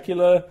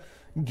spooktacular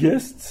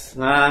guests?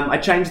 I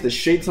changed the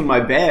sheets on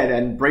my bed,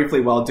 and briefly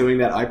while doing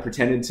that, I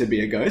pretended to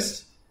be a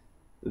ghost.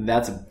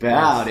 That's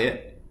about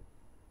it.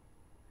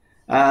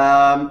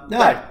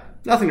 No,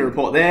 nothing to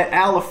report there.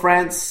 Al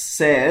France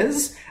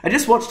says, I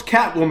just watched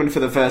Catwoman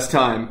for the first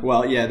time.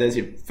 Well, yeah, there's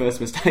your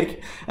first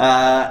mistake.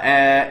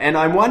 And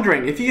I'm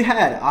wondering, if you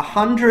had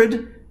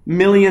 $100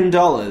 million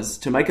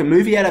to make a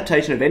movie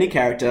adaptation of any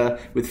character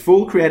with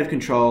full creative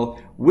control,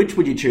 which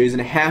would you choose,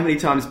 and how many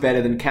times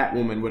better than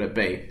Catwoman would it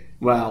be?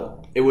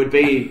 Well, it would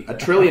be 1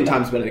 trillion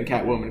times better than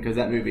Catwoman, because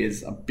that movie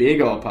is a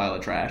big old pile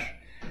of trash.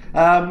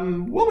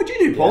 What would you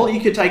do, Paul?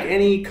 You could take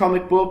any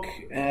comic book,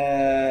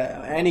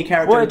 any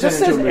character... Well, it just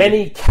says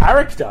any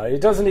character. It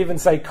doesn't even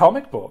say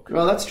comic book.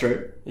 Well, that's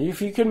true.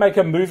 If you could make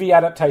a movie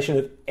adaptation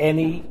of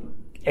any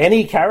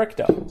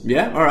character...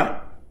 Yeah, all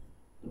right.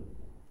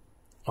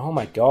 Oh,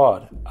 my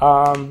God.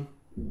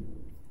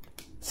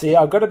 See,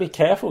 I've got to be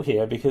careful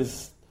here,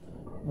 because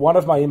one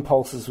of my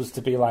impulses was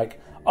to be like,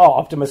 oh,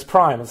 Optimus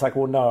Prime. It's like,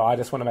 well, no, I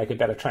just want to make a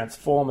better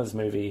Transformers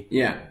movie.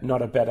 Yeah.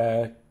 Not a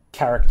better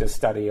character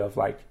study of,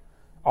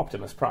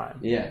 Optimus Prime.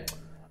 Yeah.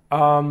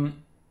 All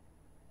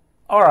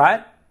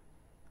right.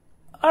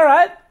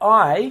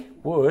 I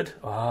would.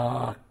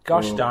 Oh,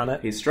 gosh darn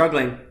it. He's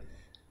struggling.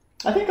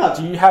 I think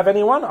Do you have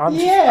anyone? I've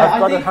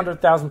got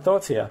 100,000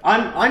 thoughts here.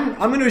 I'm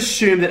going to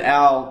assume that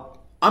I'm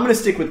going to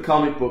stick with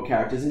comic book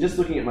characters, and just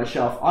looking at my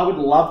shelf, I would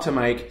love to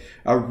make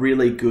a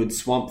really good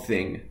Swamp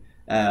Thing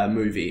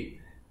movie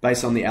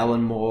based on the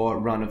Alan Moore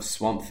run of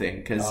Swamp Thing,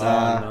 because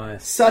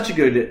nice. such a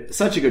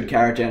good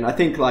character, and I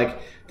think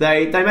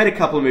they made a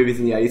couple of movies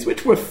in the 80s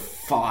which were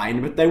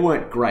fine, but they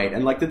weren't great,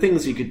 and the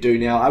things you could do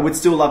now, I would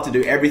still love to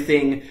do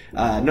everything,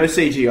 no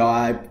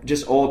CGI,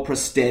 just all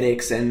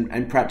prosthetics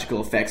and practical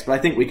effects, but I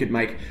think we could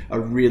make a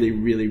really,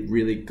 really,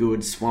 really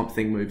good Swamp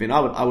Thing movie, and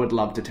I would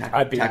love to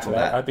tackle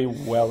that. I'd be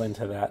well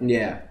into that.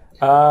 Yeah.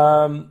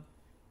 God,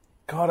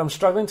 I'm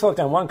struggling to look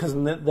down one, because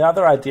the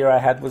other idea I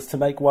had was to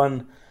make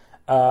one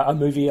a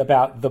movie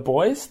about The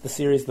Boys, the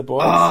series The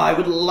Boys. Oh, I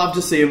would love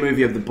to see a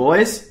movie of The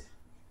Boys.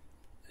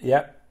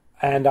 Yep.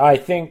 And I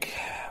think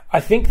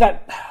it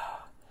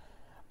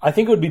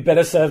would be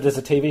better served as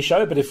a TV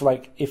show, but if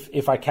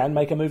I can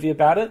make a movie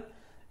about it,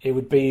 it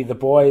would be The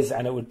Boys,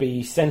 and it would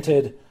be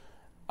centered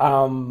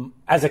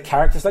as a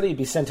character study, it'd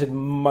be centered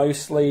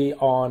mostly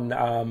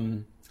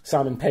on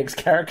Simon Pegg's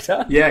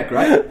character. Yeah,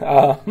 great.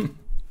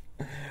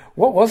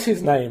 What was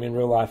his name in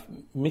real life?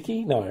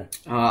 Mickey? No.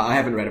 I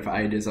haven't read it for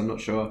ages. I'm not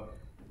sure.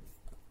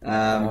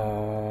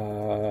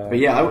 But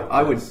yeah,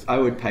 I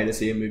would pay to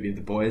see a movie of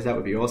the boys. That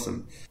would be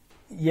awesome.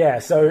 Yeah,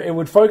 so it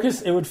would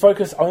focus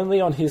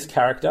only on his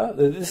character.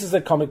 This is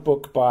a comic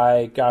book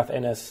by Garth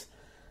Ennis.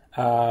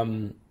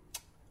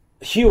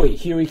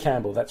 Huey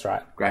Campbell, that's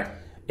right. Great.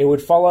 It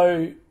would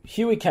follow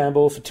Huey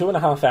Campbell for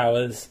 2.5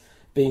 hours,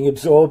 being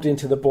absorbed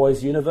into the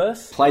boys'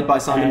 universe. Played by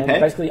Simon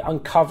Pegg. Basically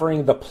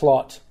uncovering the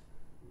plot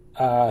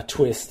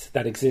twist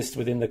that exists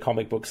within the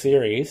comic book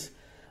series.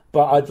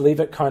 But I'd leave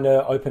it kind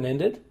of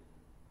open-ended.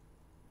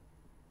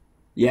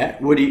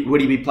 Yeah, would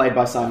he be played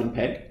by Simon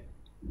Pegg?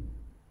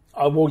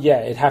 Well,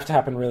 yeah, it'd have to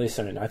happen really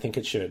soon. I think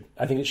it should.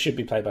 I think it should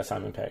be played by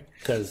Simon Pegg.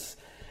 Because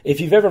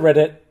if you've ever read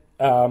it,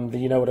 then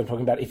you know what I'm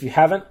talking about. If you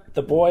haven't,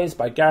 The Boys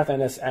by Garth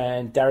Ennis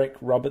and Derek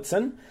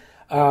Robertson.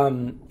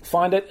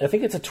 Find it. I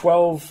think it's a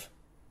 12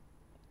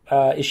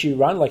 issue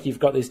run. Like, you've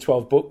got these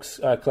 12 books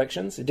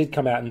collections. It did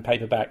come out in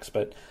paperbacks,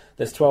 but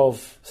there's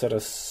 12 sort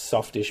of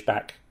softish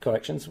back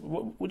collections.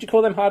 Would you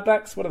call them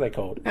hardbacks? What are they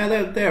called?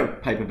 They're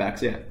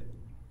paperbacks, yeah.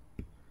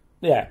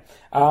 Yeah.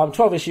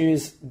 12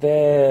 issues.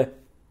 They're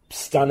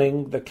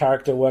stunning, the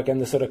character work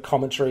and the sort of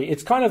commentary.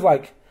 It's kind of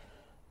like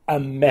a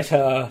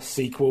meta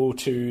sequel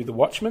to The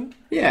Watchmen.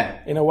 Yeah.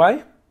 In a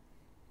way.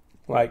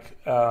 Like,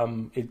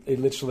 it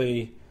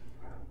literally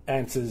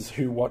answers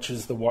who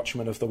watches The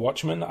Watchmen of The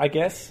Watchmen, I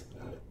guess.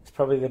 It's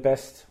probably the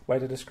best way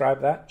to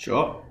describe that.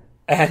 Sure.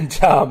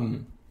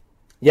 And,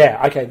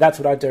 yeah, okay, that's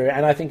what I do.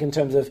 And I think in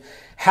terms of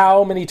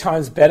how many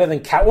times better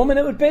than Catwoman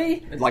it would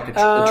be... Like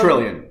a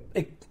trillion.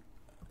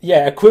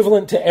 Yeah,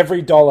 equivalent to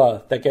every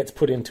dollar that gets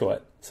put into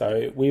it.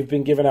 So we've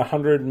been given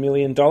 $100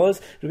 million. It'll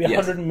be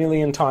 100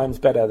 million times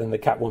better than the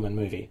Catwoman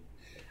movie.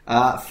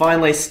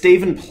 Finally,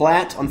 Stephen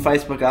Platt on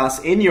Facebook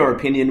asks, in your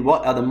opinion,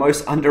 what are the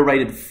most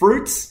underrated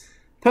fruits?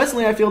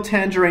 Personally, I feel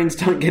tangerines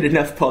don't get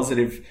enough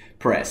positive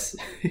press.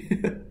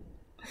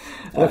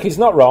 Look, he's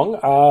not wrong.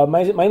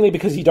 Mainly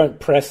because you don't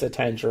press a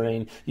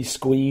tangerine, you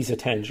squeeze a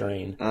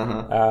tangerine.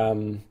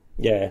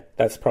 Yeah,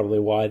 that's probably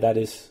why that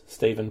is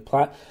Stephen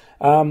Platt.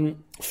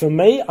 For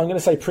me, I'm going to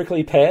say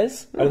prickly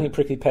pears. I don't think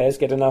prickly pears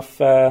get enough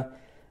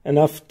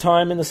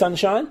time in the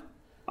sunshine.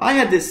 I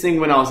had this thing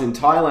when I was in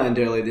Thailand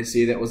earlier this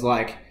year that was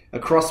like a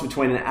cross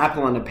between an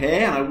apple and a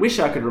pear, and I wish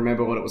I could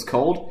remember what it was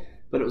called,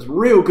 but it was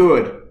real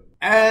good.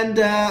 And,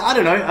 I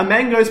don't know, are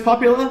mangoes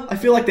popular? I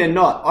feel like they're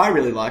not. I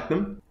really like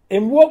them.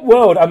 In what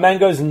world are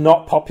mangoes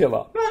not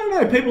popular? I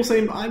don't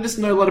know, I just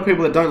know a lot of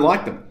people that don't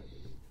like them.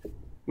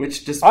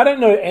 I don't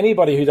know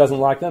anybody who doesn't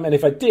like them, and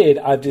if I did,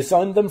 I've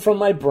disowned them from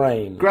my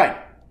brain. Great.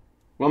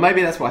 Well,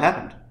 maybe that's what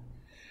happened.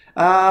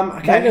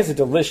 Okay. Mangoes are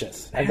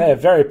delicious, and they are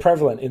very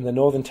prevalent in the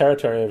Northern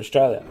Territory of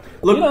Australia.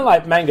 Look, if you don't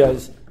like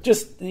mangoes,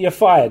 you're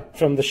fired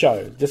from the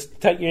show.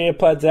 Just take your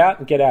earplugs out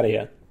and get out of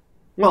here.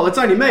 Well, it's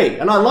only me,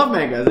 and I love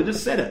mangoes. I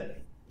just said it.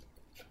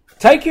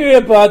 Take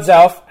your earbuds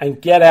off and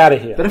get out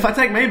of here. But if I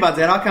take my earbuds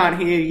out, I can't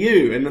hear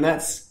you, and then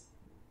it's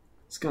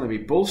going to be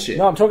bullshit.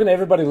 No, I'm talking to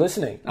everybody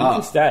listening. You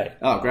can stay.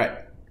 Oh, great.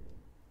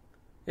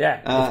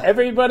 Yeah, if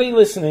everybody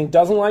listening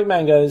doesn't like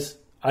mangoes,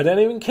 I don't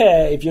even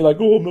care if you're like,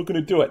 oh, I'm not going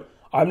to do it.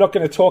 I'm not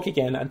going to talk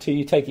again until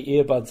you take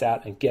your earbuds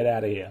out and get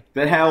out of here.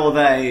 But how will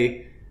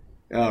they...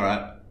 All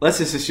right, let's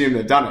just assume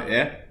they've done it,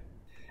 yeah?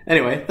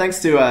 Anyway,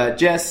 thanks to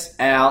Jess,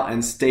 Al,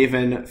 and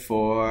Stephen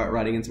for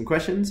writing in some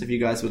questions. If you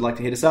guys would like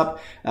to hit us up.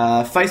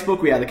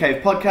 Facebook, we are The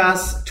Cave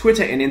Podcast.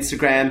 Twitter and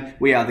Instagram,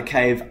 we are The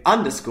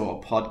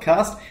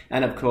Cave_podcast.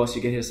 And of course,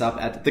 you can hit us up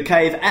at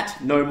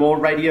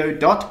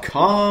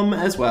thecave@nomoreradio.com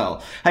as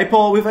well. Hey,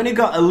 Paul, we've only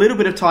got a little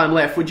bit of time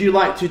left. Would you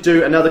like to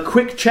do another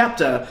quick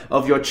chapter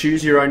of your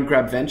Choose Your Own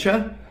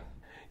Grabventure?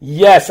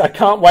 Yes, I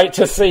can't wait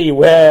to see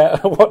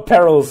what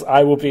perils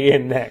I will be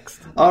in next.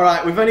 All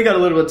right, we've only got a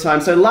little bit of time.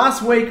 So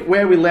last week,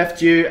 where we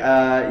left you,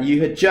 you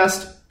had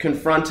just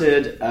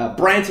confronted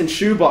Branson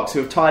Shoebox, who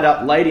have tied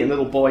up Lady and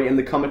Little Boy in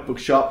the comic book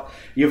shop.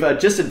 You've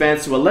just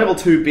advanced to a level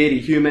 2 beardy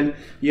human.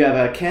 You have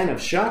a can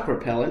of shark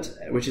repellent,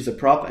 which is a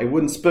prop, a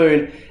wooden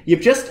spoon.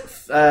 You've just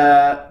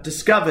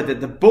discovered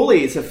that the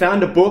bullies have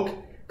found a book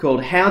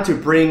called How to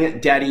Bring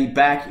Daddy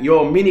Back.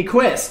 Your mini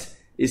quest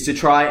is to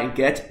try and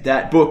get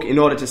that book in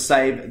order to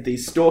save the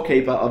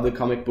storekeeper of the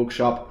comic book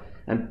shop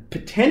and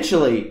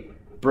potentially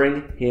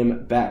bring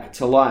him back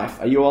to life.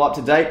 Are you all up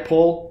to date,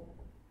 Paul?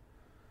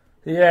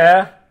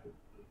 Yeah.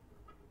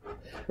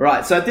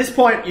 Right, so at this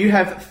point you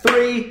have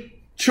 3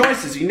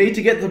 choices. You need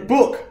to get the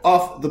book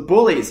off the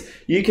bullies.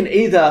 You can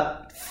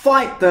either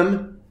fight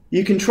them,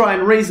 you can try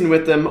and reason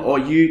with them, or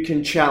you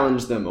can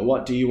challenge them. Or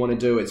what do you want to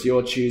do? It's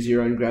your Choose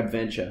Your Own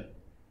Grabventure.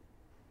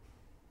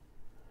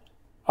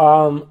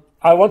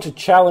 I want to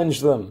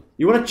challenge them.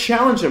 You want to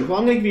challenge them? Well,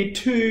 I'm going to give you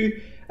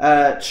 2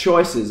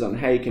 choices on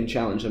how you can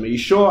challenge them. Are you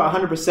sure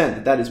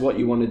 100% that is what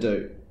you want to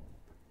do?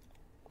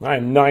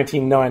 I'm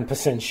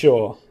 99%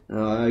 sure.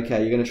 Oh,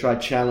 okay, you're going to try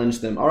challenge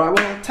them. All right,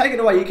 well, take it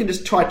away. You can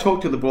just try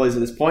talk to the bullies at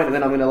this point, and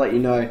then I'm going to let you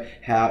know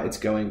how it's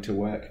going to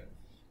work.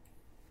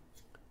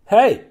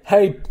 Hey,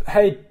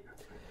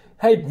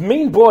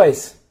 mean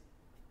boys.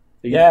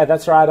 Yeah,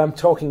 that's right. I'm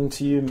talking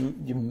to you,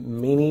 you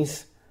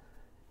meanies.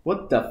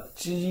 What the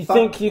Do you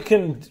think you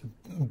can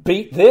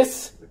beat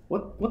this?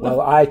 Well,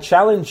 I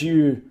challenge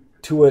you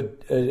to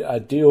a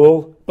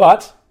duel,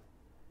 but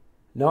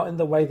not in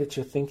the way that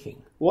you're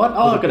thinking. What?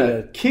 Oh, I'm going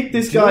to kick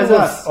this guy's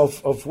ass.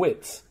 Of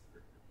wits.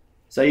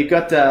 So you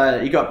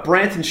got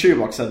Brant and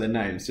Shoebox are their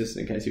names, just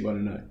in case you want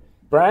to know.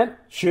 Brant,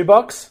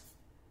 Shoebox.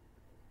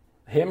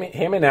 Hear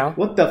me now.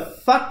 What the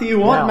fuck do you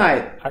want,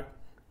 mate?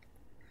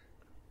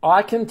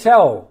 I can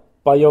tell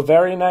by your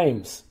very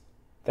names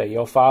that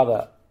your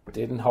father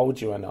didn't hold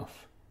you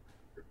enough.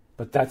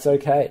 But that's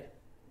okay.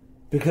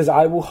 Because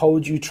I will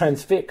hold you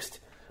transfixed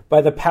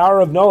by the power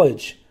of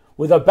knowledge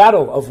with a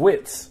battle of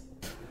wits.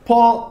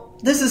 Paul,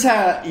 this is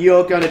how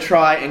you're going to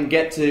try and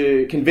get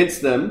to convince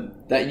them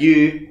that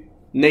you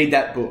need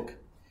that book.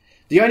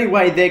 The only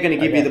way they're going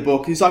to give you the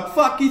book is like,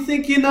 fuck, you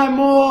think you know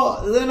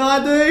more than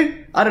I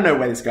do? I don't know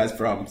where this guy's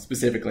from,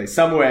 specifically.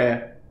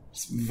 Somewhere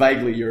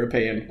vaguely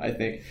European, I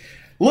think.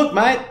 Look,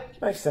 mate.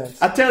 Makes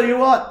sense. I tell you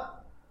what.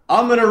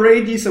 I'm going to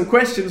read you some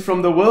questions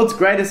from the world's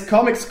greatest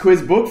comics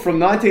quiz book from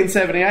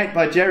 1978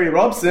 by Jerry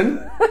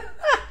Robson.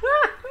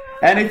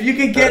 And if you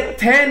can get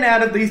 10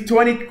 out of these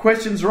 20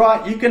 questions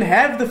right, you can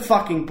have the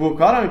fucking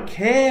book. I don't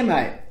care,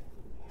 mate.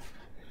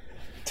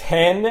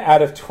 10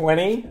 out of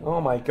 20? Oh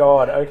my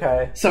god,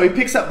 okay. So he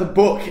picks up the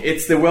book.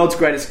 It's the world's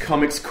greatest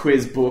comics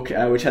quiz book,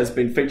 which has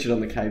been featured on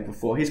the cave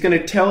before. He's going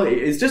to tell...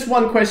 It's just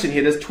one question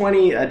here. There's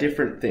 20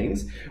 different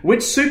things. Which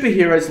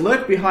superheroes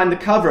lurk behind the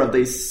cover of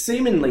these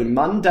seemingly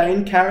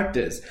mundane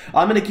characters?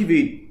 I'm going to give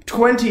you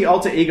 20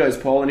 alter egos,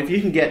 Paul, and if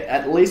you can get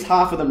at least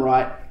half of them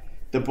right,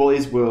 the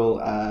bullies will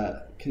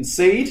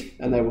concede,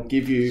 and they will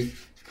give you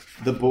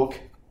the book,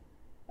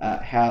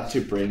 How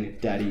to Bring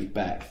Daddy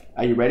Back.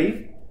 Are you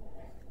ready?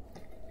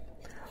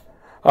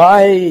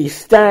 I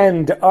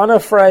stand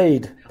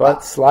unafraid,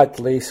 but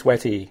slightly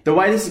sweaty. The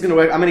way this is going to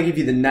work, I'm going to give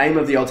you the name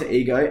of the alter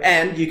ego,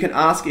 and you can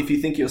ask if you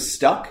think you're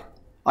stuck.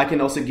 I can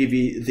also give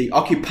you the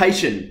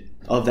occupation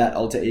of that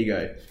alter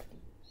ego.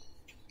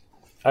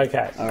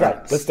 Okay, All great.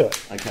 right. Let's do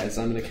it. Okay,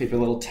 so I'm going to keep a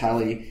little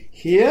tally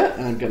here,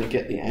 and I'm going to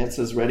get the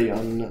answers ready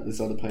on this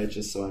other page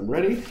just so I'm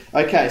ready.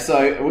 Okay, so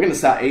we're going to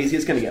start easy.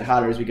 It's going to get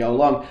harder as we go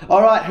along.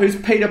 All right, who's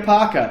Peter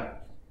Parker?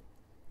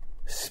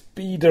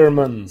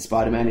 Spiderman.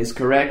 Spider-Man is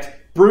correct.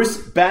 Bruce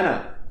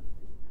Banner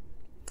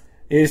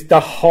Is the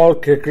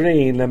Hulk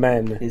green,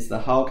 man? is the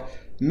Hulk.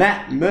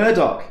 Matt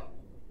Murdock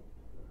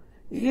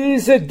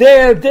Is a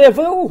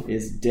daredevil?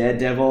 is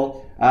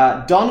Daredevil.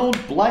 Donald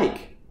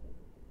Blake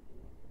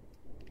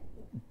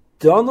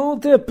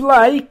Donald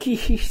Blake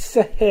is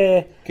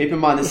Keep in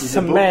mind, this is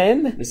a book.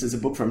 man. This is a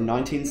book from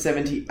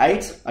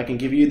 1978. I can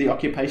give you the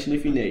occupation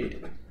if you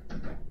need.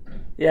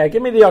 Yeah,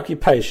 give me the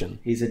occupation.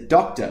 He's a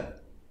doctor.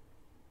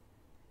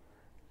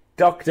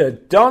 Dr.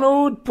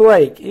 Donald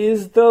Blake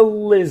is the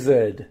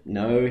lizard.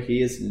 No,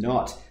 he is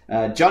not.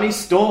 Johnny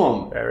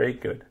Storm. Very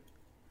good.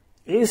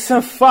 Is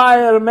a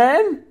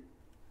fireman?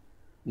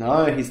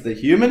 No, he's the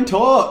Human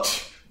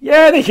Torch.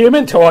 Yeah, the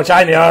Human Torch,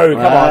 I know.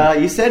 Come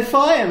on. You said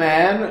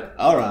fireman.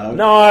 All right.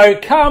 No,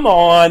 come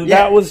on. Yeah.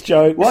 That was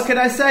jokes. What can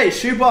I say?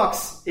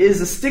 Shoebox is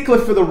a stickler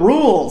for the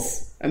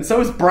rules, and so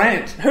is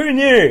Brant. Who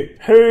knew?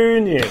 Who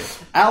knew?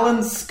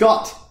 Alan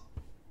Scott,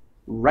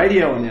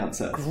 radio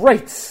announcer.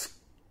 Great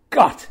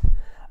Scott.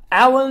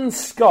 Alan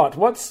Scott.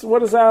 What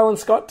does Alan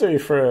Scott do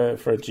for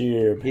a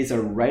tube? He's a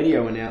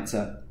radio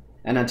announcer.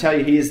 And I tell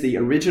you, he is the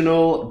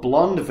original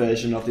blonde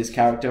version of this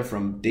character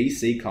from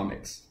DC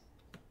Comics.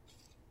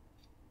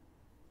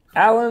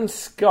 Alan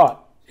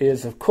Scott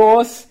is, of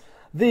course,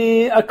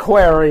 the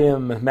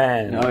Aquarium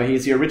Man. No,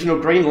 he's the original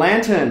Green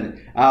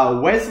Lantern.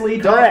 Wesley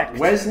Correct.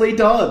 Wesley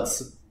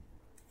Dodds.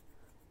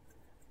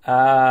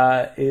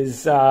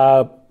 He's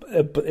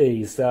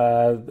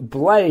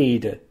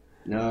Blade.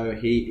 No,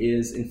 he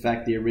is, in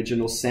fact, the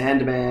original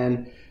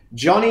Sandman.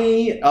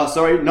 Johnny... Oh,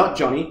 sorry, not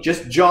Johnny.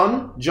 Just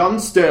John. John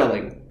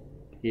Sterling.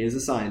 He is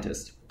a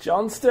scientist.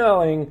 John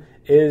Sterling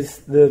is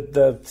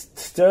the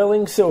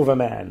Sterling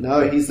Silverman.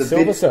 No, he's the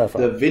Silver Surfer.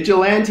 The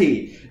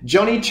vigilante.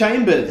 Johnny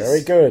Chambers.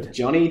 Very good.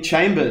 Johnny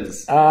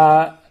Chambers.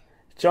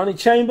 Johnny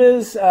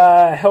Chambers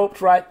helped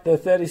write the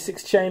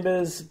 36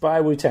 Chambers by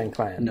Wu-Tang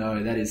Clan.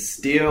 No, that is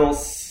Steel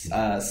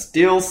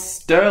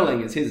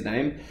Sterling is his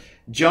name.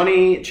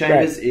 Johnny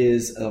Chambers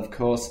is, of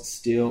course,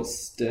 Steel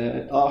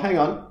Sterling. Oh, hang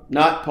on.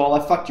 No, Paul,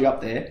 I fucked you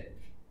up there.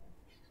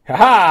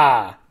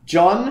 Ha-ha!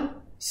 John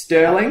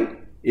Sterling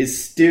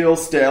is Steel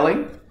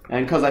Sterling.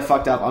 And because I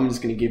fucked up, I'm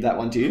just going to give that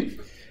one to you.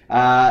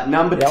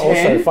 Number 10.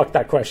 Also, fuck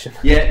that question.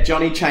 Yeah,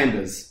 Johnny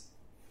Chambers.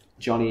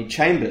 Johnny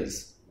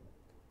Chambers.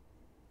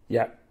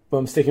 Yeah, but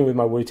I'm sticking with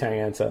my Wu-Tang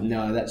answer.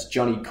 No, that's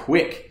Johnny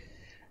Quick.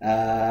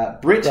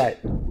 Britt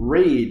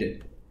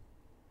Reed.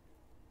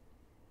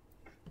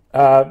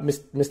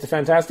 Mr.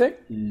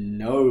 Fantastic?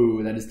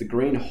 No, that is the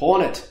Green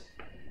Hornet.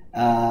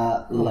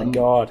 Oh my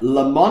God.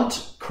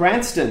 Lamont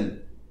Cranston.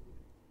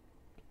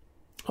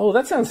 Oh,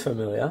 that sounds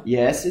familiar.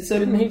 Yes, it's a...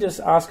 Didn't he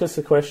just ask us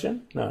a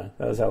question? No,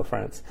 that was Al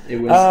France. It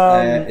was.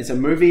 It's a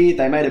movie.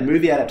 They made a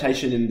movie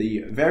adaptation in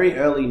the very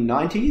early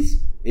 90s.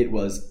 It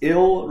was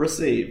ill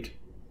received.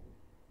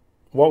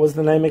 What was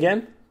the name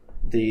again?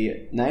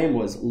 The name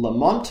was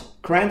Lamont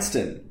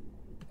Cranston.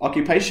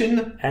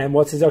 Occupation? And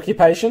what's his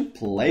occupation?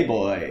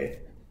 Playboy.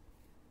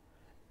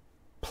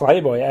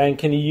 Playboy. And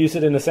can you use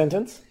it in a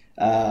sentence?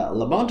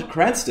 Lamont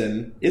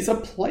Cranston is a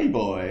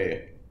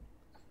playboy.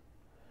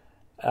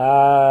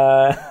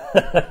 Howard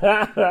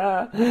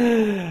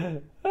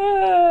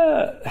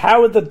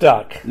the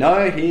Duck.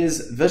 No, he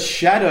is the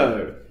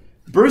Shadow.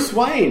 Bruce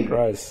Wayne.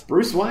 Gross.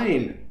 Bruce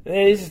Wayne.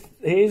 He's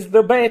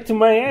the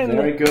Batman.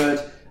 Very good.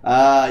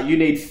 You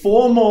need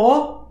 4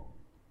 more.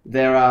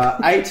 There are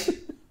 8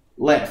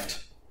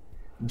 left.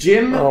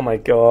 Jim. Oh my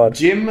God.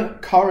 Jim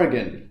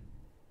Corrigan.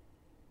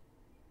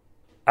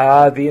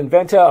 The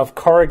inventor of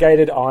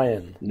corrugated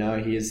iron. No,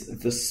 he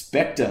is the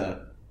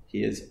Spectre.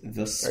 He is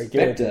the Very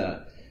Spectre.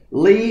 good.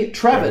 Lee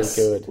Travis.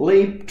 Very good.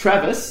 Lee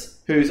Travis,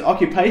 whose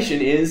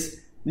occupation is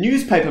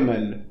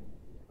newspaperman.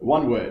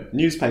 One word,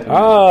 newspaperman.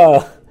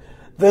 Ah,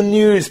 the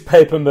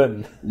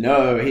newspaperman.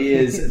 No, he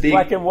is the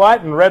black and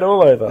white and red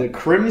all over. the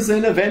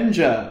Crimson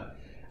Avenger.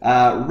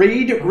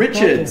 Reed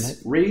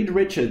Richards. Reed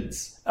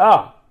Richards.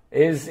 Ah,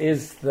 is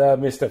the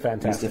Mr.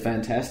 Fantastic. Mr.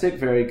 Fantastic,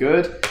 very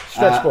good.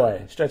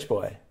 Stretch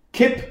boy.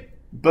 Kip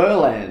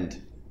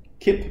Burland.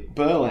 Kip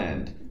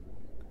Burland.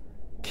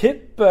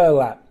 Kip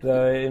Burlap,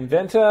 the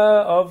inventor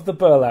of the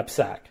burlap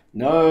sack.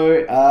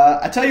 No,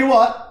 I tell you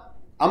what,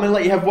 I'm going to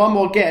let you have one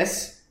more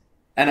guess,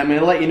 and I'm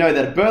going to let you know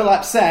that a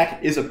burlap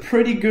sack is a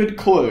pretty good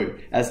clue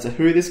as to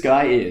who this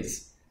guy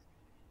is.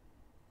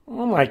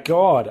 Oh my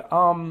God.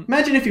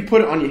 Imagine if you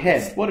put it on your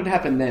head. What would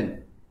happen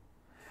then?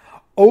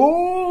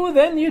 Oh,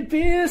 then you'd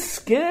be a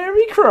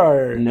scary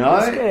crow. No,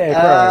 A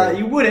scarecrow.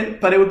 you wouldn't,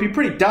 but it would be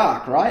pretty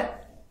dark, right?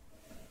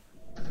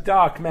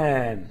 Dark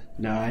Man.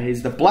 No,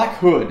 he's the Black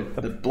Hood.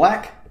 The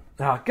Black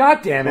Oh,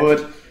 God damn it.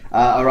 Hood.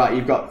 Alright,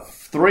 you've got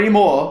 3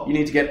 more. You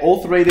need to get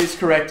all 3 of these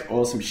correct,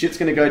 or some shit's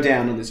going to go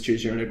down on this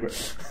Choose Your Own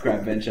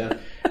Grabventure.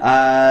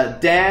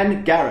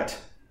 Dan Garrett.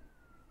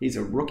 He's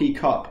a rookie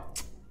cop.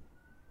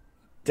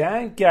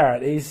 Dan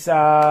Garrett. He's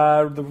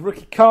the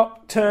rookie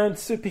cop turned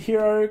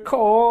superhero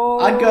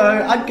called...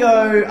 I'd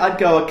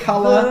go a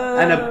colour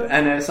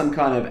and some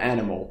kind of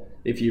animal,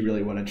 if you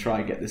really want to try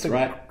and get this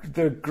right.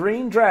 The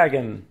Green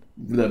Dragon.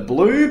 The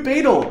Blue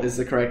Beetle is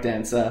the correct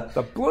answer.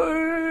 The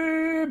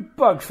Blue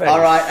Bugface.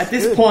 Alright, at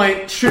this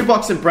point,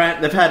 Shoebox and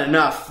Brant, they've had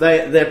enough.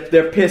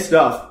 They're pissed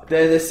off.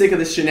 They're sick of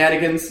this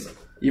shenanigans.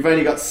 You've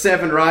only got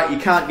 7 right, you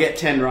can't get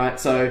 10 right,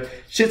 so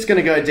shit's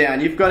gonna go down.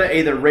 You've got to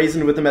either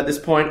reason with them at this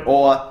point,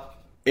 or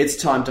it's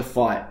time to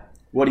fight.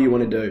 What do you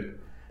want to do?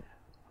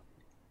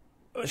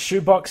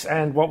 Shoebox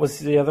and what was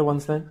the other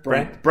one's name?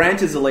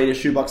 Brant is the leader,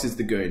 Shoebox is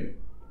the goon.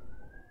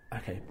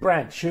 Okay,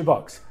 Brant,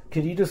 Shoebox.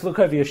 Could you just look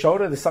over your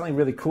shoulder? There's something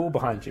really cool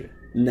behind you.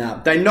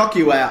 No, they knock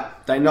you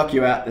out.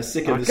 They're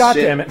sick of this God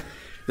shit. damn it.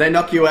 They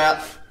knock you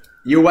out.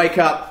 You wake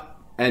up,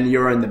 and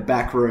you're in the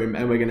back room,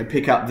 and we're going to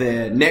pick up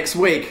there next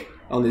week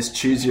on this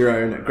Choose Your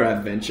Own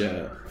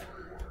Grabventure.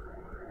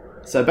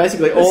 So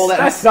basically,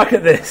 I suck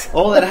at this.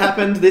 all that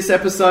happened this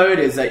episode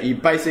is that you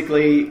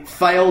basically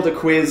failed a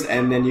quiz,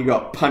 and then you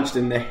got punched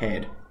in the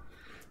head.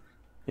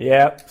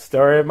 Yep,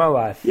 story of my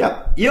life.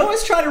 Yep. You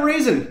always try to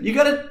reason. You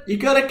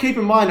gotta keep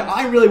in mind,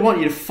 I really want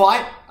you to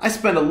fight. I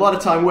spend a lot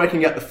of time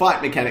working out the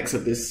fight mechanics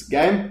of this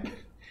game.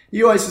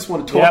 You always just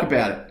want to talk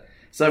about it.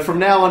 So from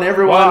now on,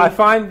 everyone... Well, I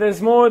find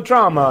there's more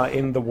drama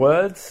in the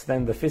words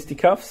than the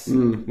fisticuffs.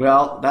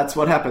 Well, that's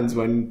what happens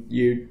when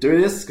you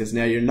do this, because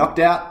now you're knocked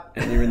out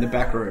and you're in the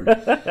back room.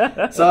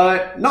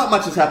 So, not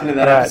much has happened in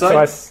that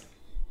episode.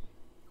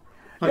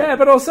 Yeah,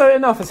 but also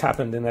enough has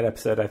happened in that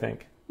episode, I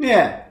think.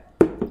 Yeah.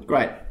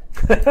 Great.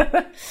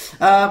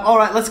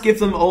 Alright, let's give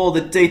them all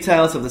the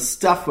details of the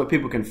stuff where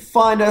people can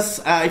find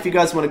us. If you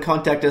guys want to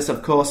contact us,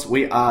 of course,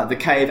 we are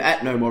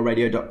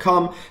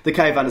thecave@nomoreradio.com,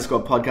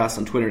 thecave_podcast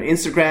on Twitter and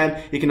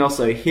Instagram. You can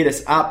also hit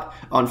us up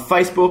on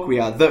Facebook. We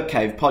are The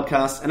Cave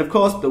Podcast. And of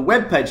course, the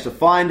webpage to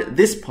find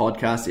this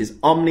podcast is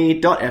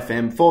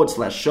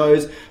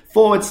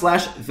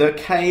omni.fm/shows/The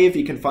Cave.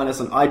 You can find us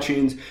on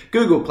iTunes,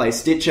 Google Play,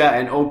 Stitcher,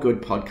 and all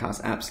good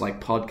podcast apps like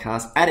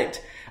Podcast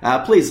Addict.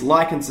 Please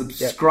like and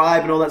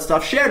subscribe and all that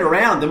stuff. Share it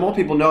around. The more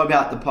people know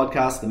about the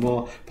podcast, the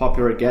more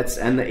popular it gets,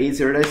 and the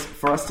easier it is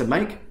for us to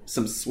make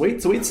some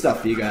sweet, sweet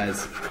stuff for you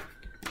guys.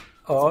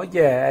 Oh,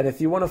 yeah, and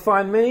if you want to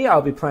find me,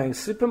 I'll be playing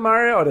Super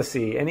Mario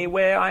Odyssey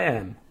anywhere I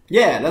am.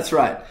 Yeah, that's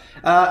right.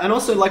 And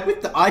also, like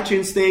with the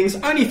iTunes things,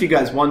 only if you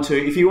guys want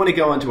to. If you want to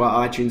go onto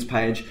our iTunes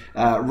page,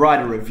 write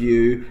a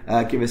review,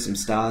 give us some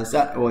stars.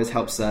 That always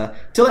helps to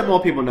let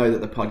more people know that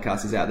the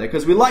podcast is out there.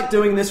 Because we like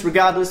doing this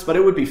regardless, but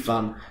it would be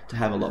fun to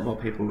have a lot more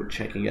people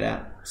checking it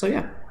out. So,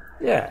 yeah.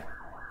 Yeah,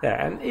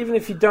 and even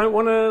if you don't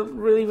want to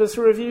leave us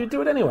a review,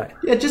 do it anyway.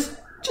 Yeah,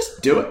 just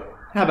do it.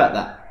 How about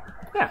that?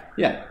 Yeah.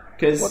 Yeah.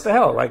 Because what the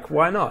hell? Like,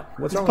 why not?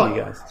 What's wrong with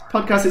you guys? This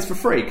podcast is for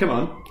free. Come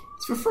on.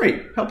 It's for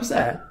free. Help us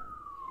out.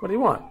 What do you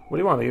want? What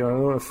do you want? You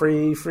want a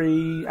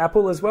free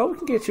apple as well? We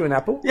can get you an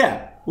apple.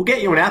 Yeah, we'll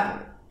get you an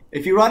apple.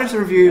 If you write us a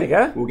review, There you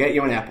go. we'll get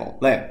you an apple.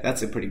 There,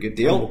 that's a pretty good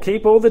deal. We'll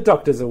keep all the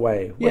doctors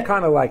away. Yeah. We're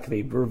kind of like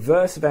the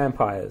reverse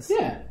vampires.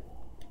 Yeah.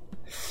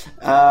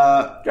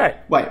 Great.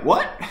 Wait,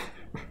 what?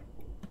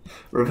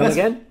 Reverse,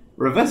 again?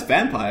 Reverse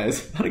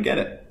vampires? I don't get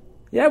it.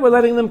 Yeah, we're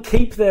letting them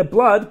keep their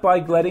blood by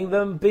letting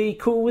them be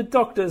cool with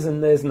doctors,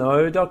 and there's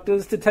no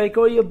doctors to take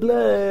all your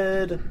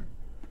blood.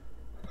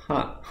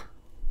 Huh.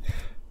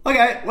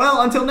 Okay,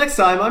 well, until next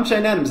time, I'm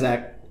Shane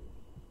Adamsack.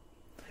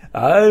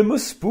 I'm a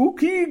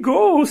spooky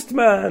ghost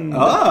man.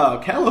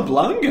 Oh,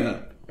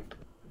 Calabunga.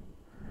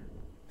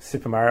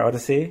 Super Mario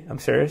Odyssey. I'm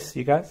serious,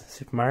 you guys.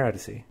 Super Mario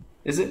Odyssey.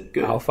 Is it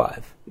good? Aisle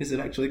 5. Is it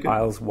actually good?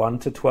 Aisles 1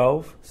 to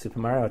 12, Super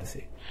Mario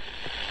Odyssey.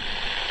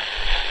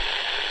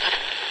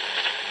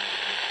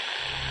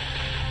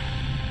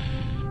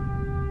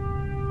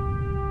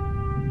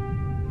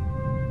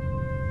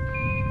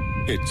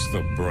 It's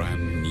the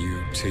brand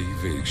new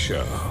TV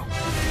show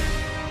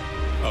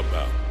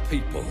about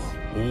people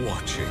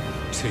watching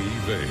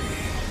TV.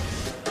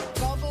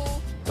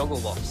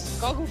 Gogglebox.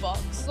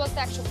 Gogglebox? What's the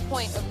actual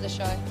point of the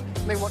show?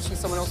 Me watching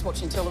someone else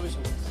watching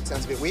television.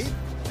 Sounds a bit weird.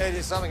 It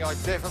is something I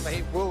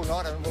definitely will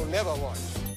not and will never watch.